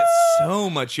 And we get so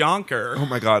much Yonker. Oh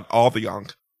my God, all the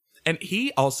Yonk. And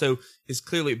he also is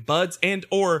clearly buds and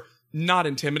or not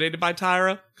intimidated by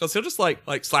Tyra because he'll just like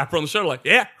slap her on the shoulder like,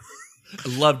 yeah.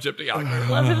 I love Jim DeYonker.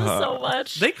 Love him so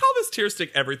much. They call this tear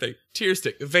stick everything. Tear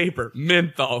stick, vapor,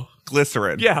 menthol.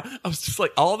 Glycerin. Yeah, I was just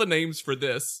like, all the names for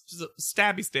this. Just a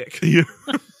stabby stick. Yeah.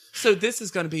 So this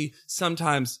is going to be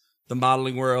sometimes the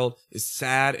modeling world is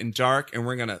sad and dark and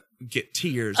we're going to get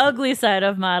tears. Ugly side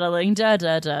of modeling. Da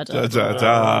da da da. Da, da,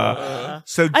 da.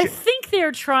 So I think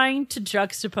they're trying to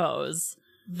juxtapose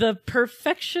the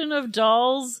perfection of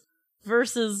dolls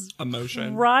versus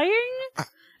Emotion. crying,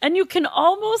 and you can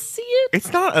almost see it.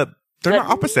 it's not a. They're not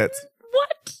opposites.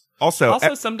 What? Also,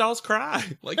 Also, some dolls cry.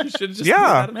 Like you should have just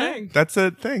Yeah. made that a thing. that's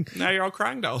a thing. Now you're all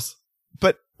crying dolls.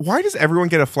 But why does everyone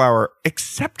get a flower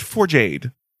except for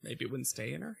Jade? Maybe it wouldn't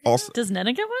stay in her. Also, Does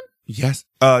Nena get one? yes.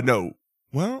 No.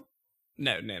 Well,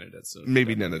 No, Nana does.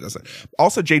 maybe Nana doesn't.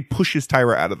 Also, Jade pushes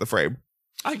Tyra out of the frame.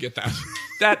 I get that.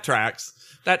 That tracks.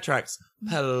 That tracks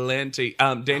plenty.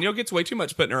 Danielle gets way too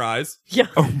much put in her eyes. Yeah.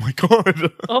 Oh my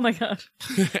God. Oh my god.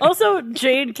 Also,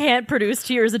 Jade can't produce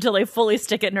tears until they fully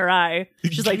stick it in her eye.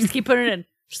 She's like, just keep putting it in.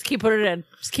 Just keep putting it in.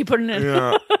 Just keep putting it in.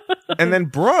 Yeah. And then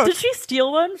Brooke. Did she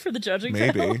steal one for the judging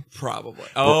panel? Maybe. Probably.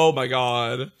 Oh my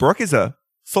god. Brooke is a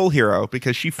full hero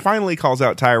because she finally calls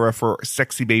out Tyra for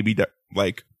sexy baby,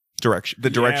 direction. The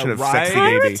direction Yeah, of right? sexy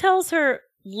Tyra baby. tells her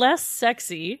less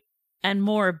sexy and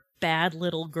more bad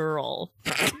little girl.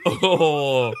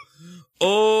 Oh.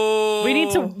 Oh.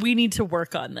 We need to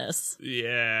work on this.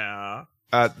 Yeah.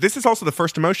 This is also the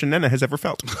first emotion Nena has ever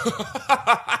felt.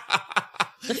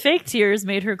 The fake tears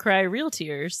made her cry real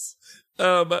tears.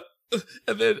 And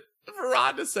then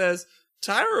Rhonda says,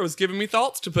 Tyra was giving me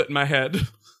thoughts to put in my head.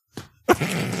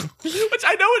 Which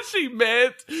I know what she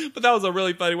meant, but that was a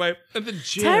really funny way. And then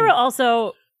Jim. Tyra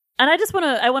also, and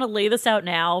I want to lay this out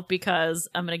now because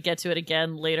I'm going to get to it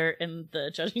again later in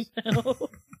the judging panel.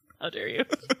 How dare you?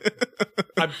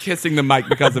 I'm kissing the mic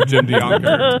because of Jim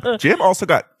DeYonker. Jim also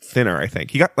got thinner, I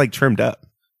think. He got trimmed up.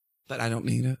 But I don't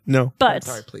need it. No. But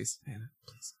Sorry, please. Hannah,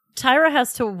 please. Tyra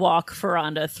has to walk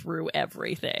Ferranda through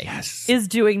everything. Yes. Is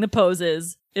doing the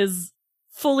poses, is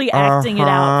fully acting it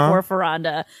out for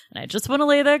Ferranda. And I just want to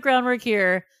lay that groundwork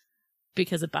here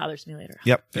because it bothers me later.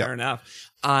 Yep. Fair enough.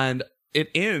 And it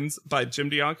ends by Jim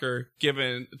DeYonker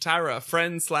giving Tyra a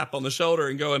friend slap on the shoulder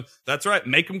and going, that's right,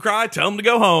 make him cry, tell him to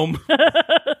go home.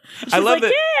 She's I love like,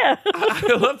 that. yeah.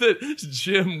 I love that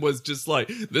Jim was just like,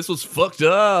 this was fucked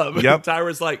up. Yep.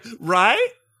 Tyra's like, right?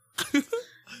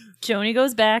 Joni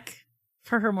goes back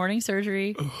for her morning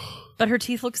surgery, but her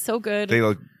teeth look so good. They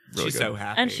look really She's good. so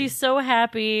happy. And she's so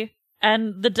happy.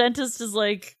 And the dentist is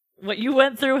like, What you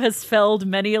went through has felled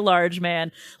many a large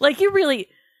man. Like, you really,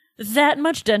 that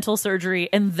much dental surgery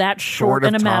in that short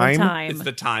an amount of time. It's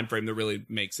the time frame that really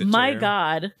makes it. My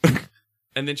God.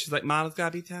 And then she's like, Mama's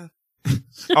gotta be tough.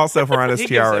 Also, Veranda's He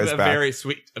tiara gives is him back. a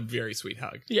very sweet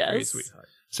hug. Yes. Very sweet hug.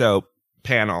 So,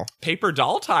 panel. Paper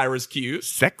doll Tyra's cute.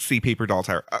 Sexy paper doll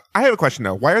tiara. I have a question,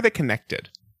 though. Why are they connected?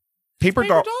 Paper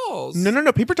dolls.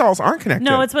 No. Paper dolls aren't connected.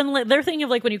 No, it's when they're thinking of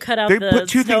like when you cut out They the put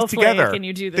two things snowflake together. and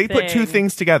you do the They put two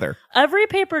things together. Every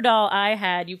paper doll I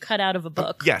had, you cut out of a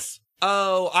book. Yes.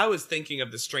 Oh, I was thinking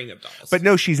of the string of dolls. But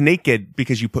no, she's naked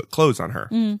because you put clothes on her.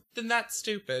 Mm. Then that's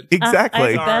stupid. Exactly.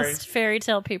 I had Sorry. best fairy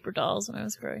tale paper dolls when I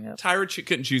was growing up. Tyra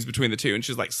couldn't choose between the two, and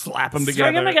she's like, slap them String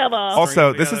together. them together.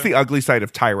 Also, this is the ugly side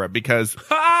of Tyra because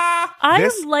Ah! I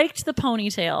This- liked the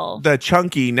ponytail. the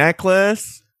chunky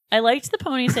necklace. I liked the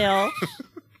ponytail.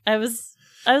 I was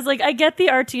like, I get the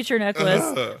art teacher necklace.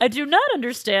 Ugh. I do not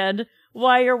understand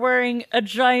why you're wearing a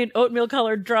giant oatmeal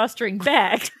colored drawstring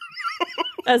bag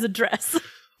as a dress.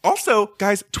 Also,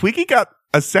 guys, Twiggy got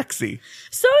a sexy.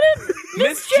 So did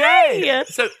Miss J.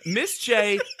 So Miss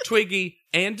J, Twiggy,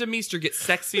 and Demeester get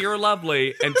sexy or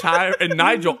lovely, and Tyra and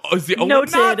Nigel is the only one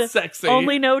not sexy.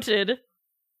 Only noted.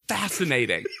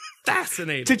 Fascinating.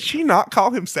 Fascinating. Did she not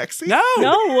call him sexy? No.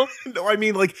 No. No, I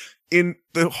mean, like, in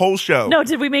the whole show. No,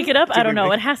 did we make it up? I Did don't we know.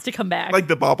 make- It has to come back. Like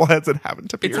the bobbleheads that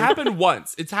haven't appeared. It's happened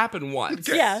once. It's happened once.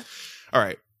 yeah. All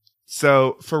right.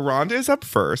 So, Ferranda is up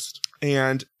first,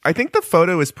 and I think the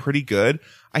photo is pretty good.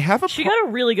 I have a She got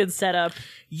a really good setup.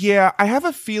 Yeah, I have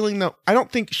a feeling that I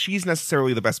don't think she's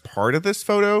necessarily the best part of this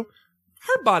photo.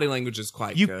 Her body language is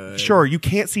quite You good. sure you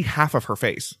can't see half of her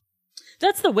face.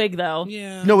 That's the wig, though.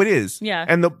 Yeah. No, it is. Yeah.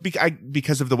 And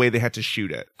because of the way they had to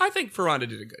shoot it. I think Ferranda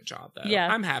did a good job, though.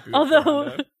 Yeah. I'm happy with Although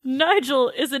Ferranda.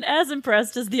 Nigel isn't as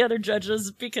impressed as the other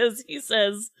judges because he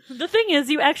says, the thing is,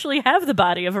 you actually have the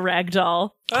body of a rag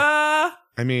doll. I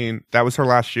mean, that was her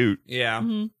last shoot. Yeah.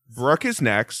 Mhm. Brooke is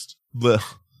next. Blech.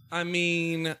 I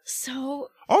mean, So,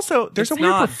 Also, there's It's a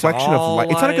weird not reflection of light.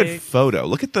 It's not a good doll-like. photo.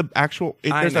 Look at the actual.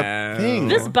 I There's know. a thing.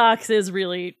 this box is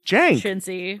really Jank.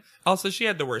 chintzy. also, she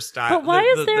had the worst style. But why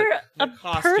is there the a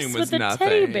costume purse was with a nothing.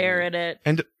 teddy bear in it?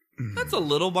 And That's a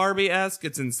little Barbie-esque.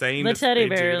 It's insane. The that teddy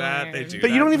they bear do that. there. They do but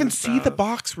you that don't kind even of see the stuff.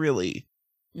 box really.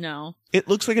 No. It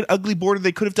looks like an ugly border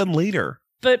they could have done later.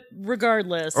 But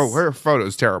regardless. Oh, her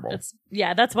photo's terrible.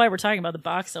 That's why we're talking about the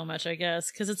box so much, I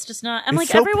guess. Because it's just not. I'm It's like,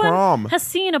 so everyone prom. has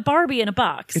seen a Barbie in a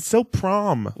box. It's so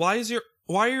prom. Why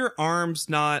are your arms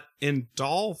not in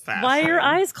doll fashion? Why are your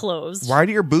eyes closed? Why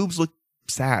do your boobs look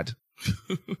sad?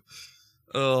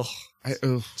 Ugh,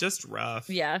 Ugh. just rough.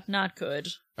 Yeah, not good.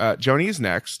 Joni is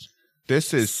next.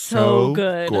 This is So so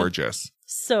good. gorgeous.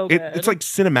 So good. It's like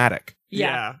cinematic.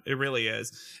 Yeah. It really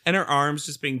is. And her arms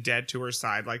just being dead to her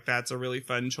side like that's a really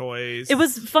fun choice. It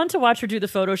was fun to watch her do the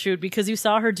photo shoot because you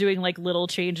saw her doing like little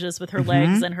changes with her Mm-hmm.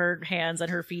 legs and her hands and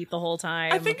her feet the whole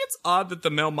time. I think it's odd that the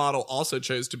male model also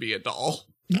chose to be a doll.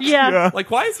 Yeah.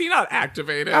 Like, why is he not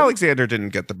activated? Alexander didn't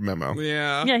get the memo.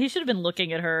 Yeah. Yeah, he should have been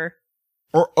looking at her.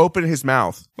 Or open his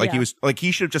mouth. Like Yeah.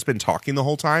 he should have just been talking the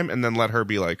whole time and then let her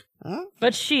be like, huh?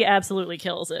 But she absolutely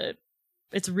kills it.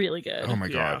 It's really good. Oh my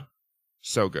Yeah. God.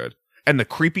 So good. And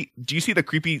do you see the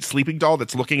creepy sleeping doll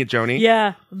that's looking at Joni?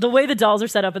 Yeah. The way the dolls are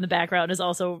set up in the background is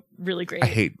also really great. I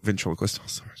hate ventriloquist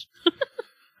dolls so much.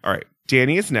 All right.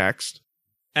 Danny is next.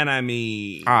 And I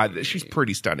mean, She's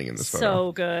pretty stunning in this photo.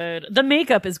 So good. The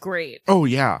makeup is great. Oh,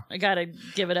 yeah. I gotta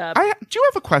give it up. I do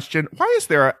have a question. Why is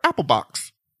there an Apple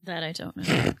box? That I don't know.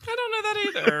 I don't know that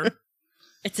either.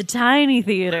 It's a tiny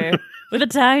theater with a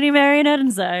tiny marionette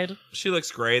inside. She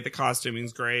looks great. The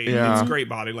costuming's great. Yeah. It's great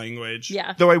body language.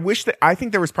 Yeah. Though I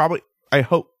think there was probably, I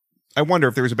wonder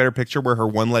if there was a better picture where her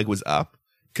one leg was up.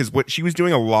 Because what she was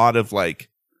doing a lot of like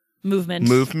Movement.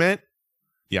 movement.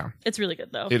 It's really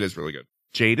good though. It is really good.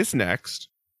 Jade is next.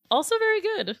 Also very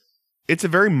good. It's a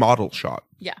very model shot.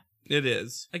 It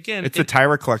is. Again, It's a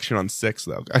Tyra collection on 6,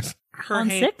 though, guys. her On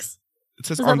hand- 6? It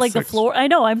says Is on that like 6. the floor? I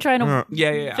know. I'm trying to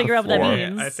Yeah. figure out what that floor.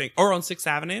 means. I think. Or on 6th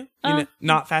Avenue.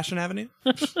 Not Fashion Avenue.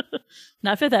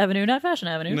 Not Fifth Avenue, not Fashion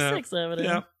Avenue, No. 6th Avenue.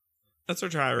 Yeah. That's her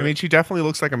Tyra. I mean, she definitely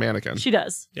looks like a mannequin. She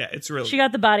does. yeah, it's really. She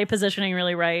got the body positioning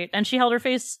really right, and she held her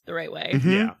face the right way.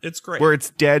 Mhm. Yeah, it's great. Where it's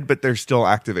dead, but there's still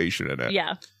activation in it.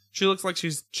 Yeah. She looks like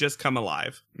she's just come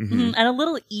alive. Mhm. Mhm. And a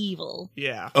little evil.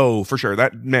 Yeah. Oh, for sure.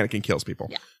 That mannequin kills people.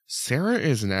 Yeah. Sarah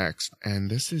is next,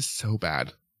 and this is so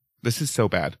bad. This is so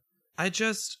bad.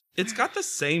 It's got the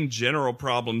same general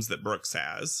problems that Brooks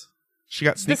has. She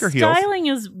got sneaker the heels. styling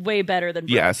is way better than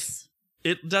Brooks. Yes.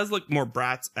 It does look more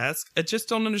Bratz-esque. I just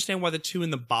don't understand why the two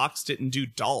in the box didn't do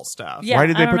doll stuff. Yeah, Why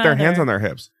did I they don't put their know hands either. on their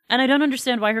hips? And I don't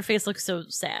understand why her face looks so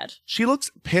sad. She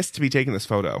looks pissed to be taking this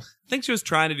photo. I think she was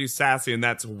trying to do sassy, and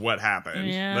that's what happened.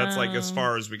 Yeah. That's like as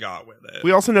far as we got with it.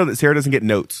 We also know that Sarah doesn't get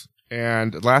notes.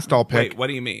 And last doll pick, Wait, what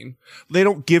do you mean? they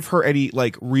don't give her any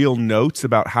like real notes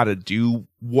about how to do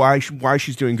why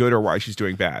she's doing good or why she's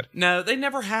doing bad. No, they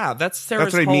never have. That's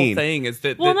Sarah's what I whole mean. thing. Is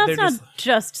that Well, that that's they're not just.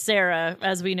 just Sarah,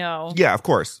 as we know. Yeah, of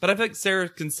course. But I feel like Sarah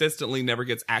consistently never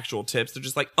gets actual tips. They're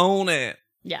just like, own it.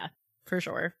 Yeah, for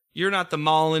sure. You're not the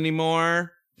mall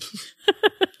anymore.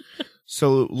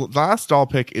 So last doll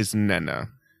pick is Nena.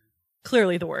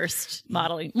 Clearly the worst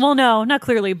modeling. Well, no, not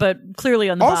clearly, but clearly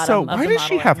on the Also, bottom of why the does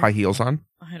she have high modeling. heels on?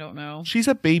 I don't know. She's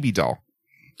a baby doll.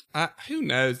 Who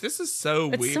knows? This is so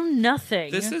It's weird. so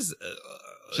nothing. This is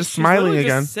Just she's smiling literally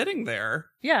again. just sitting there.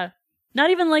 Yeah. Not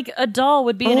even like a doll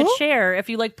would be in a Uh-huh. chair if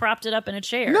you like propped it up in a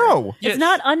chair. No. It's Yes.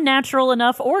 not unnatural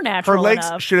enough or Her natural legs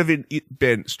enough. should have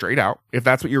been straight out, if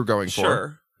that's what you're going for.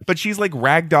 Sure. But she's like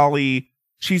ragdolly.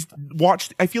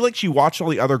 I feel like she watched all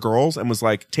the other girls and was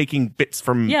like taking bits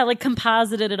from. Yeah, like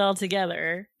composited it all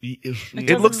together.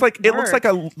 It looks like work.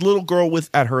 a little girl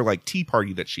at her like tea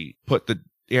party that she put the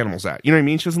animals at. You know what I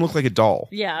mean? She doesn't look like a doll.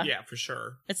 Yeah. Yeah, for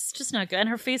sure. It's just not good. And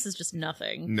her face is just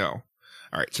nothing. No.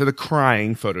 All right. So the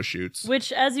crying photo shoots.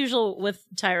 Which, as usual with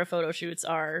Tyra photo shoots,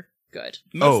 are good.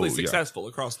 Mostly yeah. successful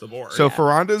across the board. So Yeah.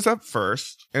 Ferranda's up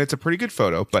first, and it's a pretty good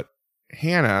photo. But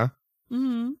Hannah,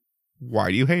 Hmm. why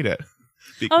do you hate it?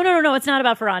 Oh no! It's not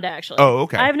about Ferranda actually. Oh,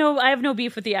 okay. I have no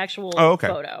beef with the actual Oh, okay.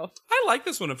 photo. I like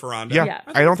this one of Ferranda. Yeah. Yeah.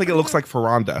 I don't think it looks like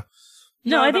Ferranda.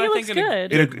 No, I but think it looks in a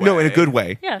good. In a good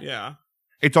way. Yeah. Yeah.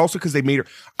 It's also because they made her.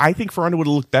 I think Ferranda would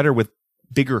have looked better with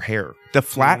bigger hair. The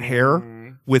flat hair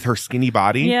Mm. with her skinny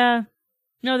body. Yeah.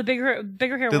 No, the bigger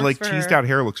hair The works like for teased her. out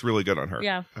hair looks really good on her.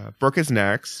 Yeah. Brooke is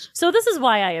next. So this is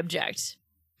why I object.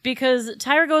 Because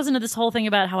Tyra goes into this whole thing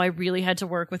about how I really had to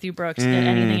work with you, Brooke, to get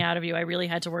anything out of you. I really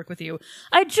had to work with you.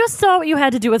 I just saw what you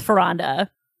had to do with Ferranda.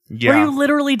 Yeah. Where you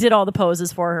literally did all the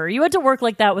poses for her. You had to work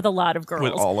like that with a lot of girls.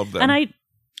 With all of them. And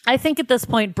I think at this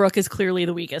point, Brooke is clearly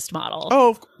the weakest model.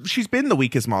 Oh, she's been the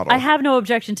weakest model. I have no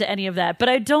objection to any of that, but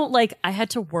I don't I had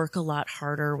to work a lot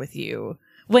harder with you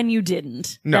when you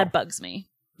didn't. No. That bugs me.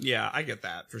 Yeah, I get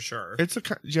that for sure. It's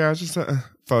just a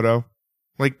photo.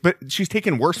 But she's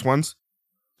taken worse ones.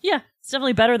 Yeah, it's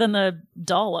definitely better than the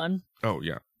doll one. Oh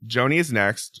yeah. Joni is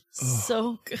next.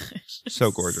 So good.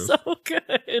 So gorgeous. So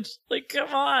good. Like, come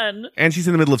on. And she's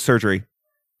in the middle of surgery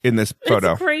in this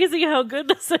photo. It's crazy how good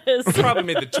this is. Probably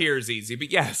made the tears easy,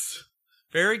 but yes.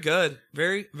 Very good.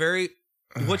 Very, very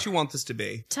what you want this to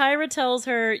be. Tyra tells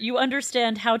her, you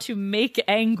understand how to make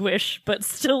anguish, but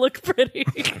still look pretty.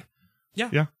 Yeah.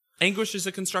 Yeah. Anguish is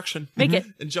a construction. Make it.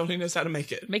 And Joni knows how to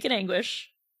make it. Make it anguish.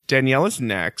 Danielle is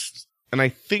next. And I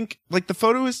think the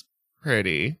photo is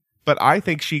pretty, but I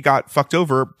think she got fucked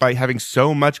over by having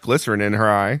so much glycerin in her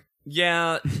eye.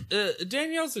 Yeah,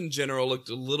 Danielle's in general looked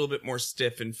a little bit more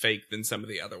stiff and fake than some of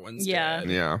the other ones. Yeah.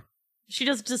 did. Yeah. She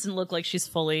just doesn't look like she's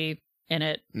fully in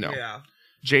it. No. Yeah.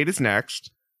 Jade is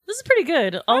next. This is pretty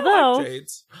good. I Although like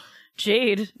Jade's.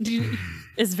 Jade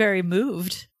is very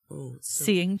moved Oh, it's so,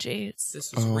 seeing Jade's.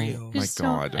 this is Oh. real. My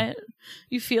God.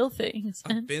 You feel things.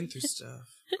 I've been through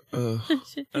stuff. Ugh.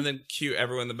 And then cue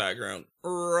everyone in the background.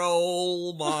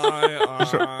 Roll my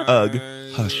eyes. Ugh.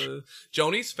 Hush.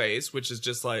 Joni's face, which is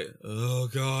just like, oh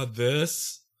God,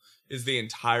 this is the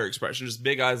entire expression. Just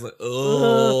big eyes like,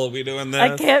 oh, we doing this?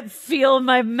 I can't feel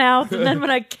my mouth, and then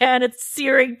when I can, it's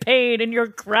searing pain, and you're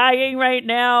crying right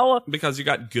now. Because you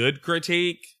got good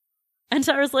critique. And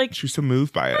Tyra's like, She was so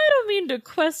moved by it. I don't mean to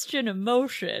question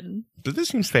emotion. But this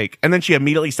seems fake. And then she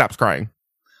immediately stops crying.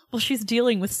 Well, she's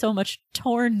dealing with so much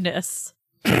tornness.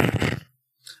 I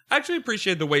actually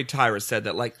appreciate the way Tyra said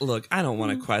that. Like, look, I don't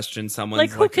want to question someone's Like,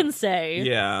 who can say?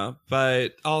 Yeah,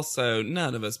 but also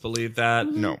none of us believe that.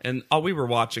 No. And we were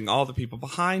watching all the people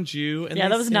behind you. And Yeah, they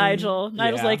that was seemed- Nigel.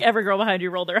 Nigel's Yeah. like, every girl behind you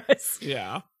rolled their eyes.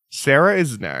 Yeah. Sarah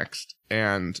is next.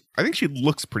 And I think she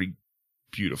looks pretty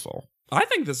beautiful. I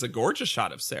think this is a gorgeous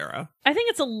shot of Sarah. I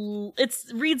think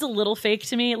it reads a little fake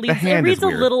to me. It hand is reads a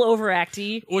weird. little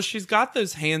overacty. Well, she's got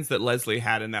those hands that Leslie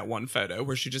had in that one photo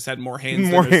where she just had more hands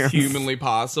More than is hands. humanly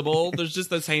possible. There's just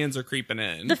those hands are creeping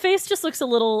in. The face just looks a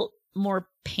little more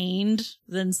pained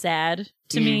than sad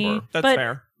to me. Sure. That's but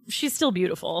fair. she's still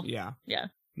beautiful. Yeah. Yeah.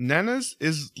 Nena's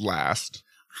is last.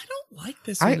 I don't like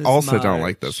this I one as also don't much.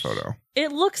 like this photo.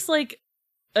 It looks like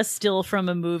a still from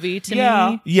a movie to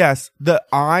Yeah. me. Yes, the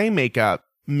eye makeup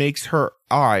makes her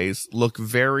eyes look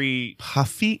very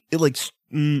puffy. It like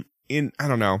I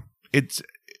don't know.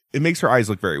 it makes her eyes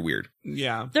look very weird.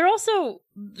 Yeah. They're also,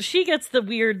 she gets the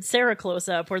weird Sarah close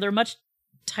up where they're much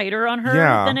tighter on her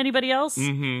Yeah. than anybody else,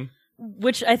 Mm-hmm.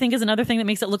 which I think is another thing that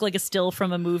makes it look like a still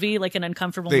from a movie, like an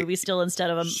uncomfortable movie still instead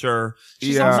of a Sure.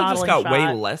 She's Yeah. also just got modeling way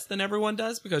shot. less than everyone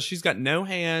does because she's got no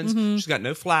hands. Mhm. She's got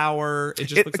no flower. It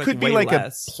just It looks like could way be like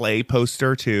less. a play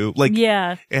poster too. Like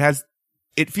yeah.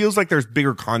 it feels like there's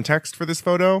bigger context for this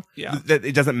photo. Yeah. That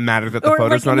it doesn't matter that the Or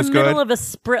photo's like not in as the good. middle of a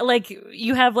sprint, like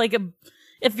you have like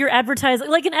if you're advertising,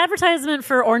 like an advertisement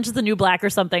for Orange is the New Black or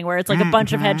something, where it's like a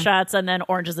bunch of headshots and then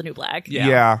Orange is the New Black.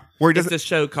 Yeah. Where it It's doesn't this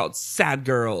show called Sad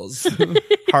Girls.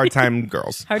 hard time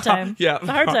girls. Hard time. Yeah.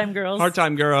 The Hard Time Girls. Hard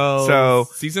Time Girls. So-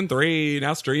 season 3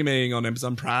 now streaming on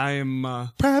Amazon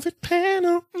Prime. Private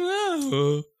panel.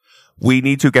 Oh. We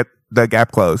need to get the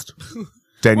gap closed.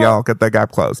 Danielle, get the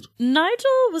gap closed.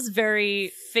 Nigel was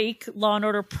very fake Law and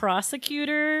Order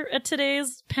prosecutor at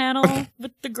today's panel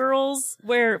with the girls,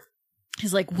 where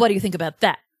he's like, "What do you think about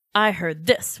that? I heard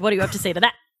this. What do you have to say to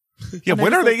that? Yeah, And when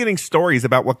they're are just they getting stories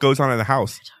about what goes on in the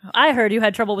house? I heard you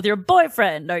had trouble with your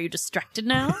boyfriend. Are you distracted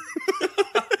now?"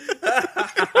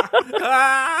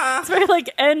 It's very like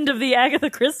end of the Agatha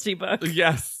Christie book.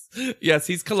 Yes. Yes,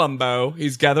 he's Columbo.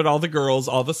 He's gathered all the girls,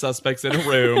 all the suspects in a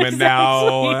room, and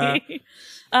now... Exactly.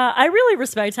 I really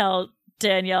respect how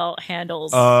Danielle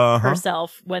handles Uh-huh.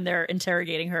 herself when they're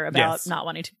interrogating her about Yes. not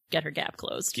wanting to get her gap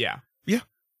closed. yeah.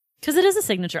 Because it is a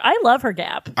signature. I love her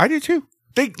gap. I do too.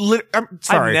 I'm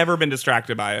sorry. I've never been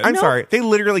distracted by it. I'm sorry. They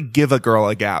literally give a girl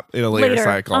a gap in a later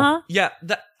cycle. Uh-huh. Yeah,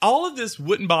 all of this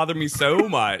wouldn't bother me so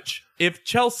much if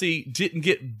Chelsea didn't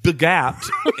get begapped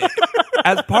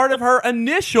as part of her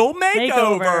initial makeover.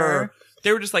 Makeover.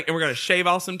 They were just like, and we're going to shave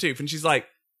off some tooth. And she's like,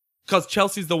 because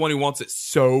Chelsea's the one who wants it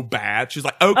so bad. She's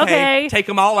like, okay. Take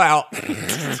them all out.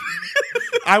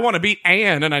 I want to beat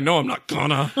Anne, and I know I'm not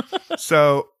gonna.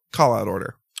 So, call out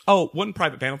order. Oh, one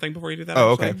private panel thing before you do that.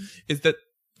 Oh, actually, okay. Is that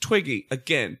Twiggy,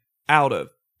 again, out of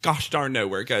gosh darn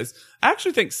nowhere, goes, I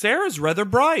actually think Sarah's rather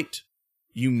bright.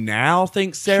 You now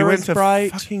think She went Sarah's to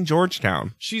bright? fucking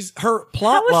Georgetown. She's her How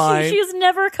plot is line. she's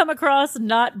never come across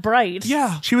not bright.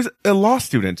 Yeah, She was a law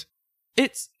student.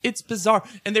 it's bizarre.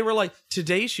 And they were like,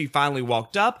 today she finally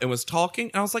walked up and was talking.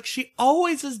 And I was like, she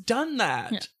always has done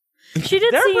that. Yeah. She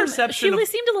did Their seem, perception she of-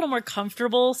 seemed a little more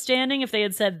comfortable standing if they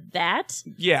had said that.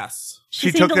 Yes.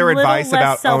 She seemed took their a little advice less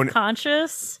about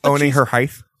self-conscious. Owning she's- her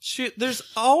height. There's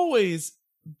always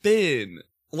been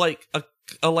like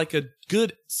a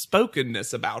good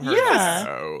spokenness about her. Yeah.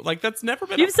 So, like that's never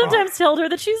been. You've a problem. sometimes told her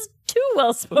that she's too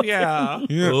well spoken. Yeah.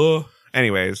 Yeah. Ugh.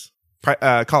 Anyways, call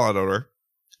out order.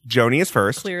 Joni is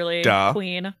first. Clearly, Duh.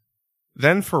 queen.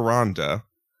 Then Ferranda.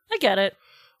 I get it.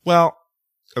 Well,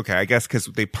 okay, I guess because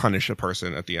they punish a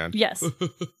person at the end. Yes.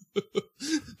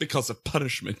 Because of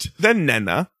punishment. Then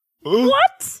Nena.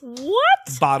 What?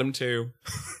 What? Bottom two.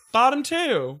 Bottom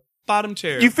two. Bottom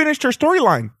two. You finished her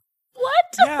storyline. What?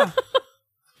 Yeah.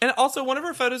 And also, one of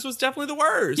her photos was definitely the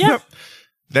worst. Yeah. Yep.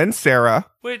 Then Sarah.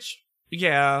 Which,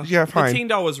 yeah. Yeah, fine. The teen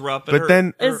doll was rough, but, But her,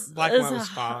 then- her Is black is, one was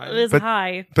fine. is But-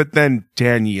 high. But then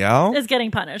Danielle Is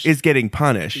getting punished. is getting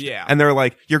punished. Yeah. And they're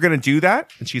like, you're going to do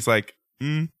that? And she's like,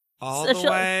 all So the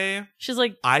she'll- way. She's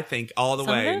like, I think all the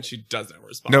Some of way, it? and she doesn't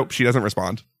respond. nope, she doesn't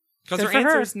respond. Because Good her for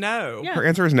answer her. is no. Yeah. Her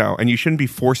answer is no. And you shouldn't be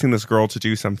forcing this girl to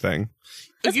do something.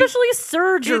 especially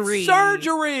surgery. It's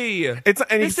surgery. It's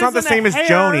and This it's not the isn't same a as hair.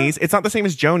 Joni's. It's not the same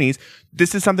as Joni's.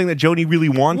 This is something that Joni really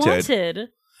wanted. Wanted.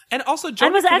 And also, Joni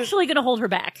And was could've- actually going to hold her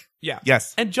back. yeah.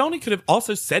 Yes. And Joni could have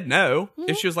also said no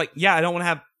if she was like, yeah, I don't want to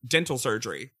have dental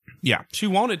surgery. Yeah. She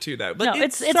wanted to, though. But No,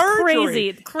 it's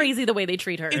surgery. crazy the way they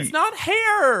treat her. It's not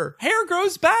hair. Hair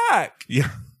grows back. Yeah.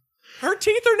 Her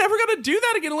teeth are never going to do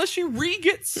that again unless she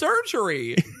re-gets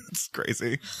surgery. It's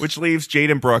crazy. Which leaves Jade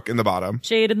and Brooke in the bottom.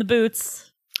 Jade in the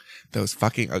boots. Those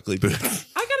fucking ugly boots.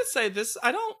 I gotta say this,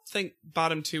 I don't think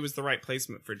bottom two is the right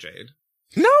placement for Jade.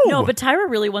 No. No, but Tyra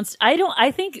really wants. I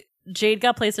think Jade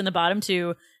got placed in the bottom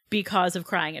two because of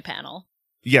crying at panel.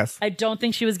 Yes. I don't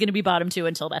think she was going to be bottom two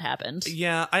until that happened.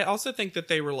 Yeah, I also think that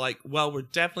they were like, well, we're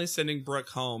definitely sending Brooke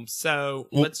home, so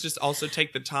let's just also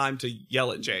take the time to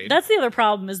yell at Jade. That's the other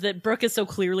problem is that Brooke is so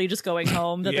clearly just going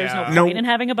home that there's Yeah. no No. point in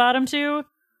having a bottom two.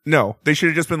 No. They should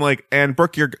have just been like, and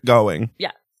Brooke, you're going.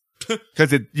 Yeah.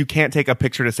 Because you can't take a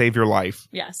picture to save your life.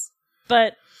 Yes.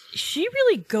 But she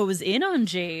really goes in on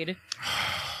Jade.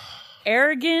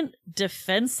 Arrogant,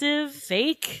 defensive,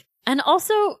 fake. And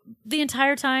also, the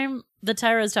entire time that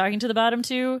Tyra is talking to the bottom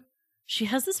two, she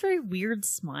has this very weird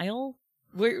smile.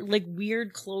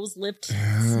 Weird closed-lipped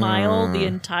smile the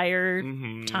entire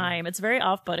Mhm. time. It's very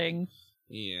off-putting.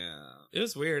 Yeah, it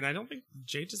was weird. I don't think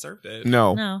Jade deserved it.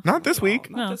 No. No. Not this week.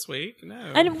 Not No. this week. No.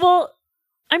 And, well,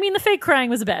 I mean, the fake crying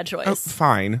was a bad choice. Oh,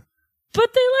 fine.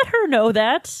 But they let her know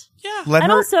that. Yeah. Let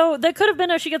And her. also, that could have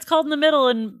been she gets called in the middle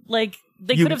and, like,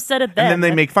 they could have said it then. And then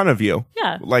they make fun of you.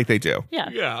 Yeah. Like they do. Yeah.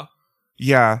 Yeah.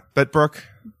 Yeah. But Brooke,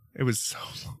 it was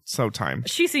so time.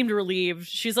 She seemed relieved.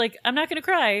 She's like, I'm not going to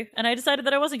cry. And I decided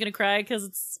that I wasn't going to cry because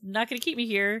it's not going to keep me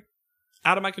here.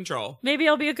 Out of my control. Maybe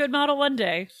I'll be a good model one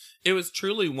day. It was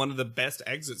truly one of the best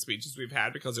exit speeches we've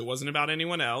had because it wasn't about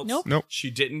anyone else. Nope.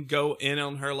 She didn't go in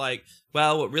on her like,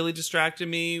 well, what really distracted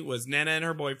me was Nana and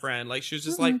her boyfriend. Like, she was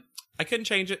just like, I couldn't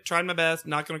change it. Tried my best.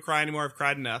 Not going to cry anymore. I've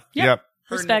cried enough. Yep.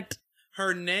 Her Respect.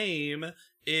 Her name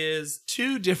is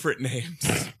 2 different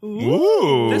names.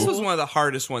 Ooh. This was one of the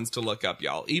hardest ones to look up,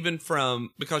 y'all. Even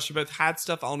because she both had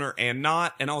stuff on her and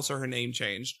not, and also her name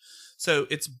changed. So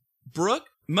it's Brooke.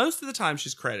 Most of the time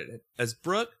she's credited as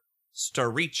Brooke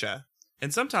Staricha,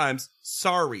 and sometimes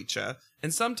Saricha,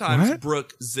 and sometimes What?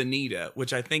 Brooke Zanita,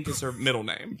 which I think is her middle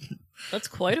name. That's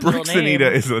quite a Brooke middle name.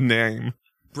 Zanita is a name.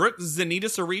 Brooke Zanita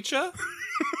Saricha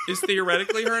is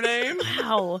theoretically her name.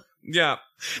 Wow. Yeah.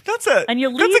 That's a And you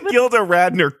that's lead a with- Gilda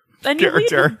Radner And you lead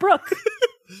character. with Brooke.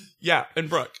 Yeah, and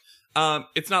Brooke.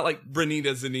 It's not like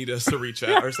Brenita Zanita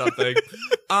Saricha or something.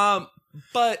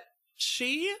 But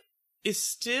she is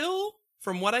still,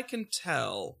 from what I can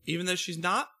tell, even though she's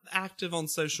not active on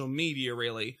social media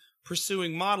really,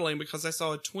 pursuing modeling because I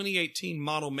saw a 2018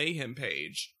 Model Mayhem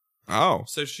page. Oh.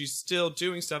 So she's still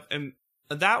doing stuff, and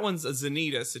that one's a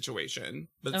Zanita situation,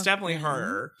 but it's Okay. definitely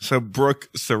her, So Brooke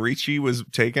Sarichi was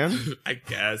taken? I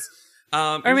guess.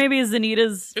 Or maybe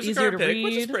Zanita's it's a easier to curve pick,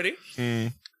 which is read. pretty.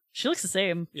 Mm, She looks the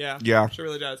same. Yeah, yeah. she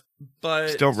really does. But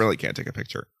Still really can't take a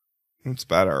picture. It's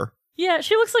better. Yeah,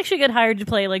 she looks like she'd get hired to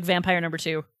play like Vampire number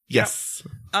 2. Yes.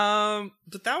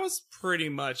 But that was pretty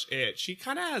much it. She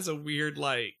kind of has a weird,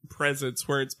 like, presence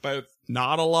where it's both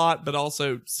not a lot, but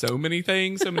also so many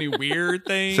things, so many weird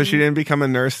things. So she didn't become a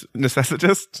nurse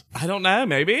necessitist? I don't know.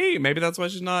 Maybe that's why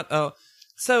she's not.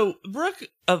 So Brooke,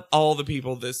 of all the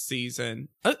people this season,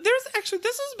 this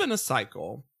has been a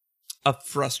cycle of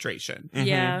frustration. Mhm.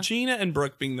 Yeah. Gina and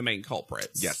Brooke being the main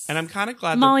culprits. Yes. And I'm kind of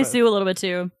glad Molly they're both- Sue a little bit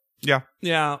too. Yeah.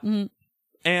 Yeah. Mhm.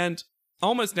 And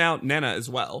almost now Nana as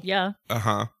well. Yeah.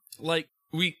 Uh-huh. Like,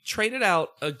 we traded out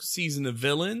a season of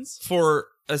villains for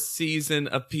a season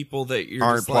of people that you're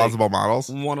Aren't just plausible models?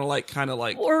 like, want to like kind of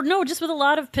like Or no, just with a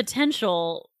lot of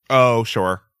potential, Oh,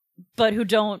 sure. but who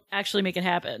don't actually make it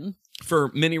happen.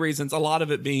 for many reasons, a lot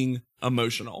of it being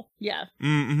emotional. Yeah.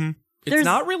 Mm-hmm. It's There's-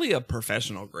 not really a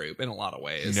professional group in a lot of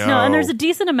ways. No. No, and there's a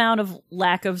decent amount of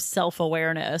lack of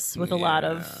self-awareness with a lot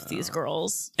Yeah. of these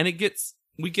girls. And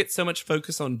we get so much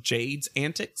focus on Jade's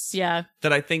antics Yeah.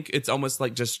 that I think it's almost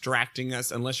like distracting us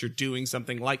unless you're doing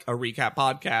something like a recap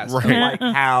podcast. Right. Of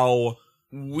like how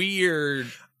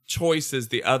weird choices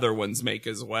the other ones make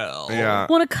as well. Yeah.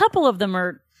 Well, and a couple of them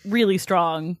are really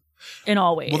strong in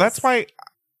all ways. Well, that's why,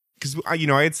 because, I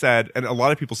had said, and a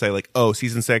lot of people say, like, oh,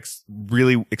 season 6,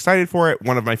 really excited for it,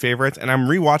 one of my favorites. And I'm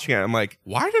rewatching it. I'm like,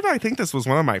 why did I think this was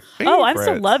one of my favorites? Oh, I'm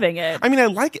still loving it. I mean, I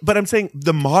like it, but I'm saying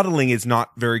the modeling is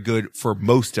not very good for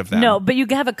most of them. No, but you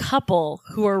have a couple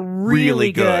who are really,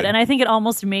 Really good. And I think it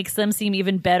almost makes them seem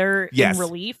even better Yes. in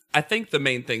relief. I think the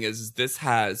main thing is this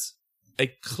has a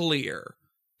clear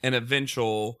and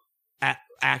eventual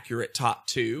accurate top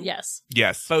 2. Yes.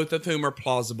 Yes. Both of whom are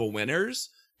plausible winners.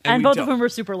 And we both don't- of them are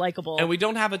super likable. And we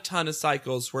don't have a ton of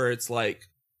cycles where it's like,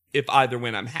 if either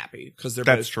win, I'm happy because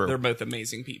That's true. They're both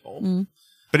amazing people. Mm.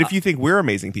 But if you think we're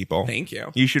amazing people, Thank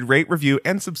you. you should rate, review,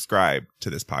 and subscribe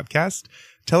to this podcast.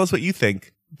 Tell us what you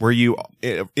think. Were you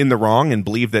in the wrong and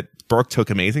believe that Brooke took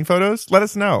amazing photos? Let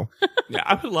us know. Yeah,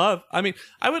 I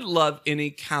would love any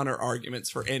counter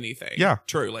arguments for anything. Yeah.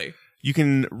 Truly. You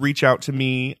can reach out to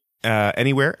me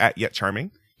anywhere at Yet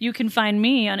Charming. You can find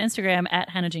me on Instagram at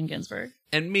Hannah Jean Ginsburg.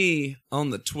 And me on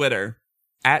the Twitter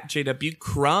at JW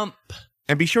Crump.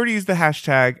 And be sure to use the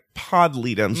hashtag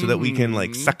PodLeadum so that we can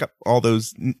like suck up all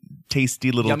those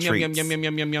tasty little Yum, yum, treats yum, yum,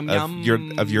 yum, yum, yum, of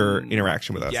yum. your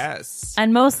interaction with us. Yes.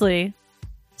 And mostly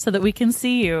so that we can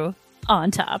see you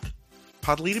on top.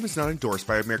 PodLeadum is not endorsed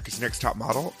by America's Next Top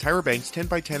Model, Tyra Banks,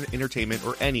 10x10 Entertainment,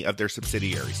 or any of their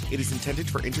subsidiaries. It is intended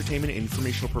for entertainment and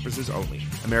informational purposes only.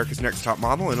 America's Next Top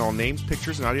Model and all names,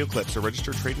 pictures, and audio clips are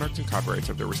registered trademarks and copyrights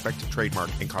of their respective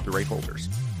trademark and copyright holders.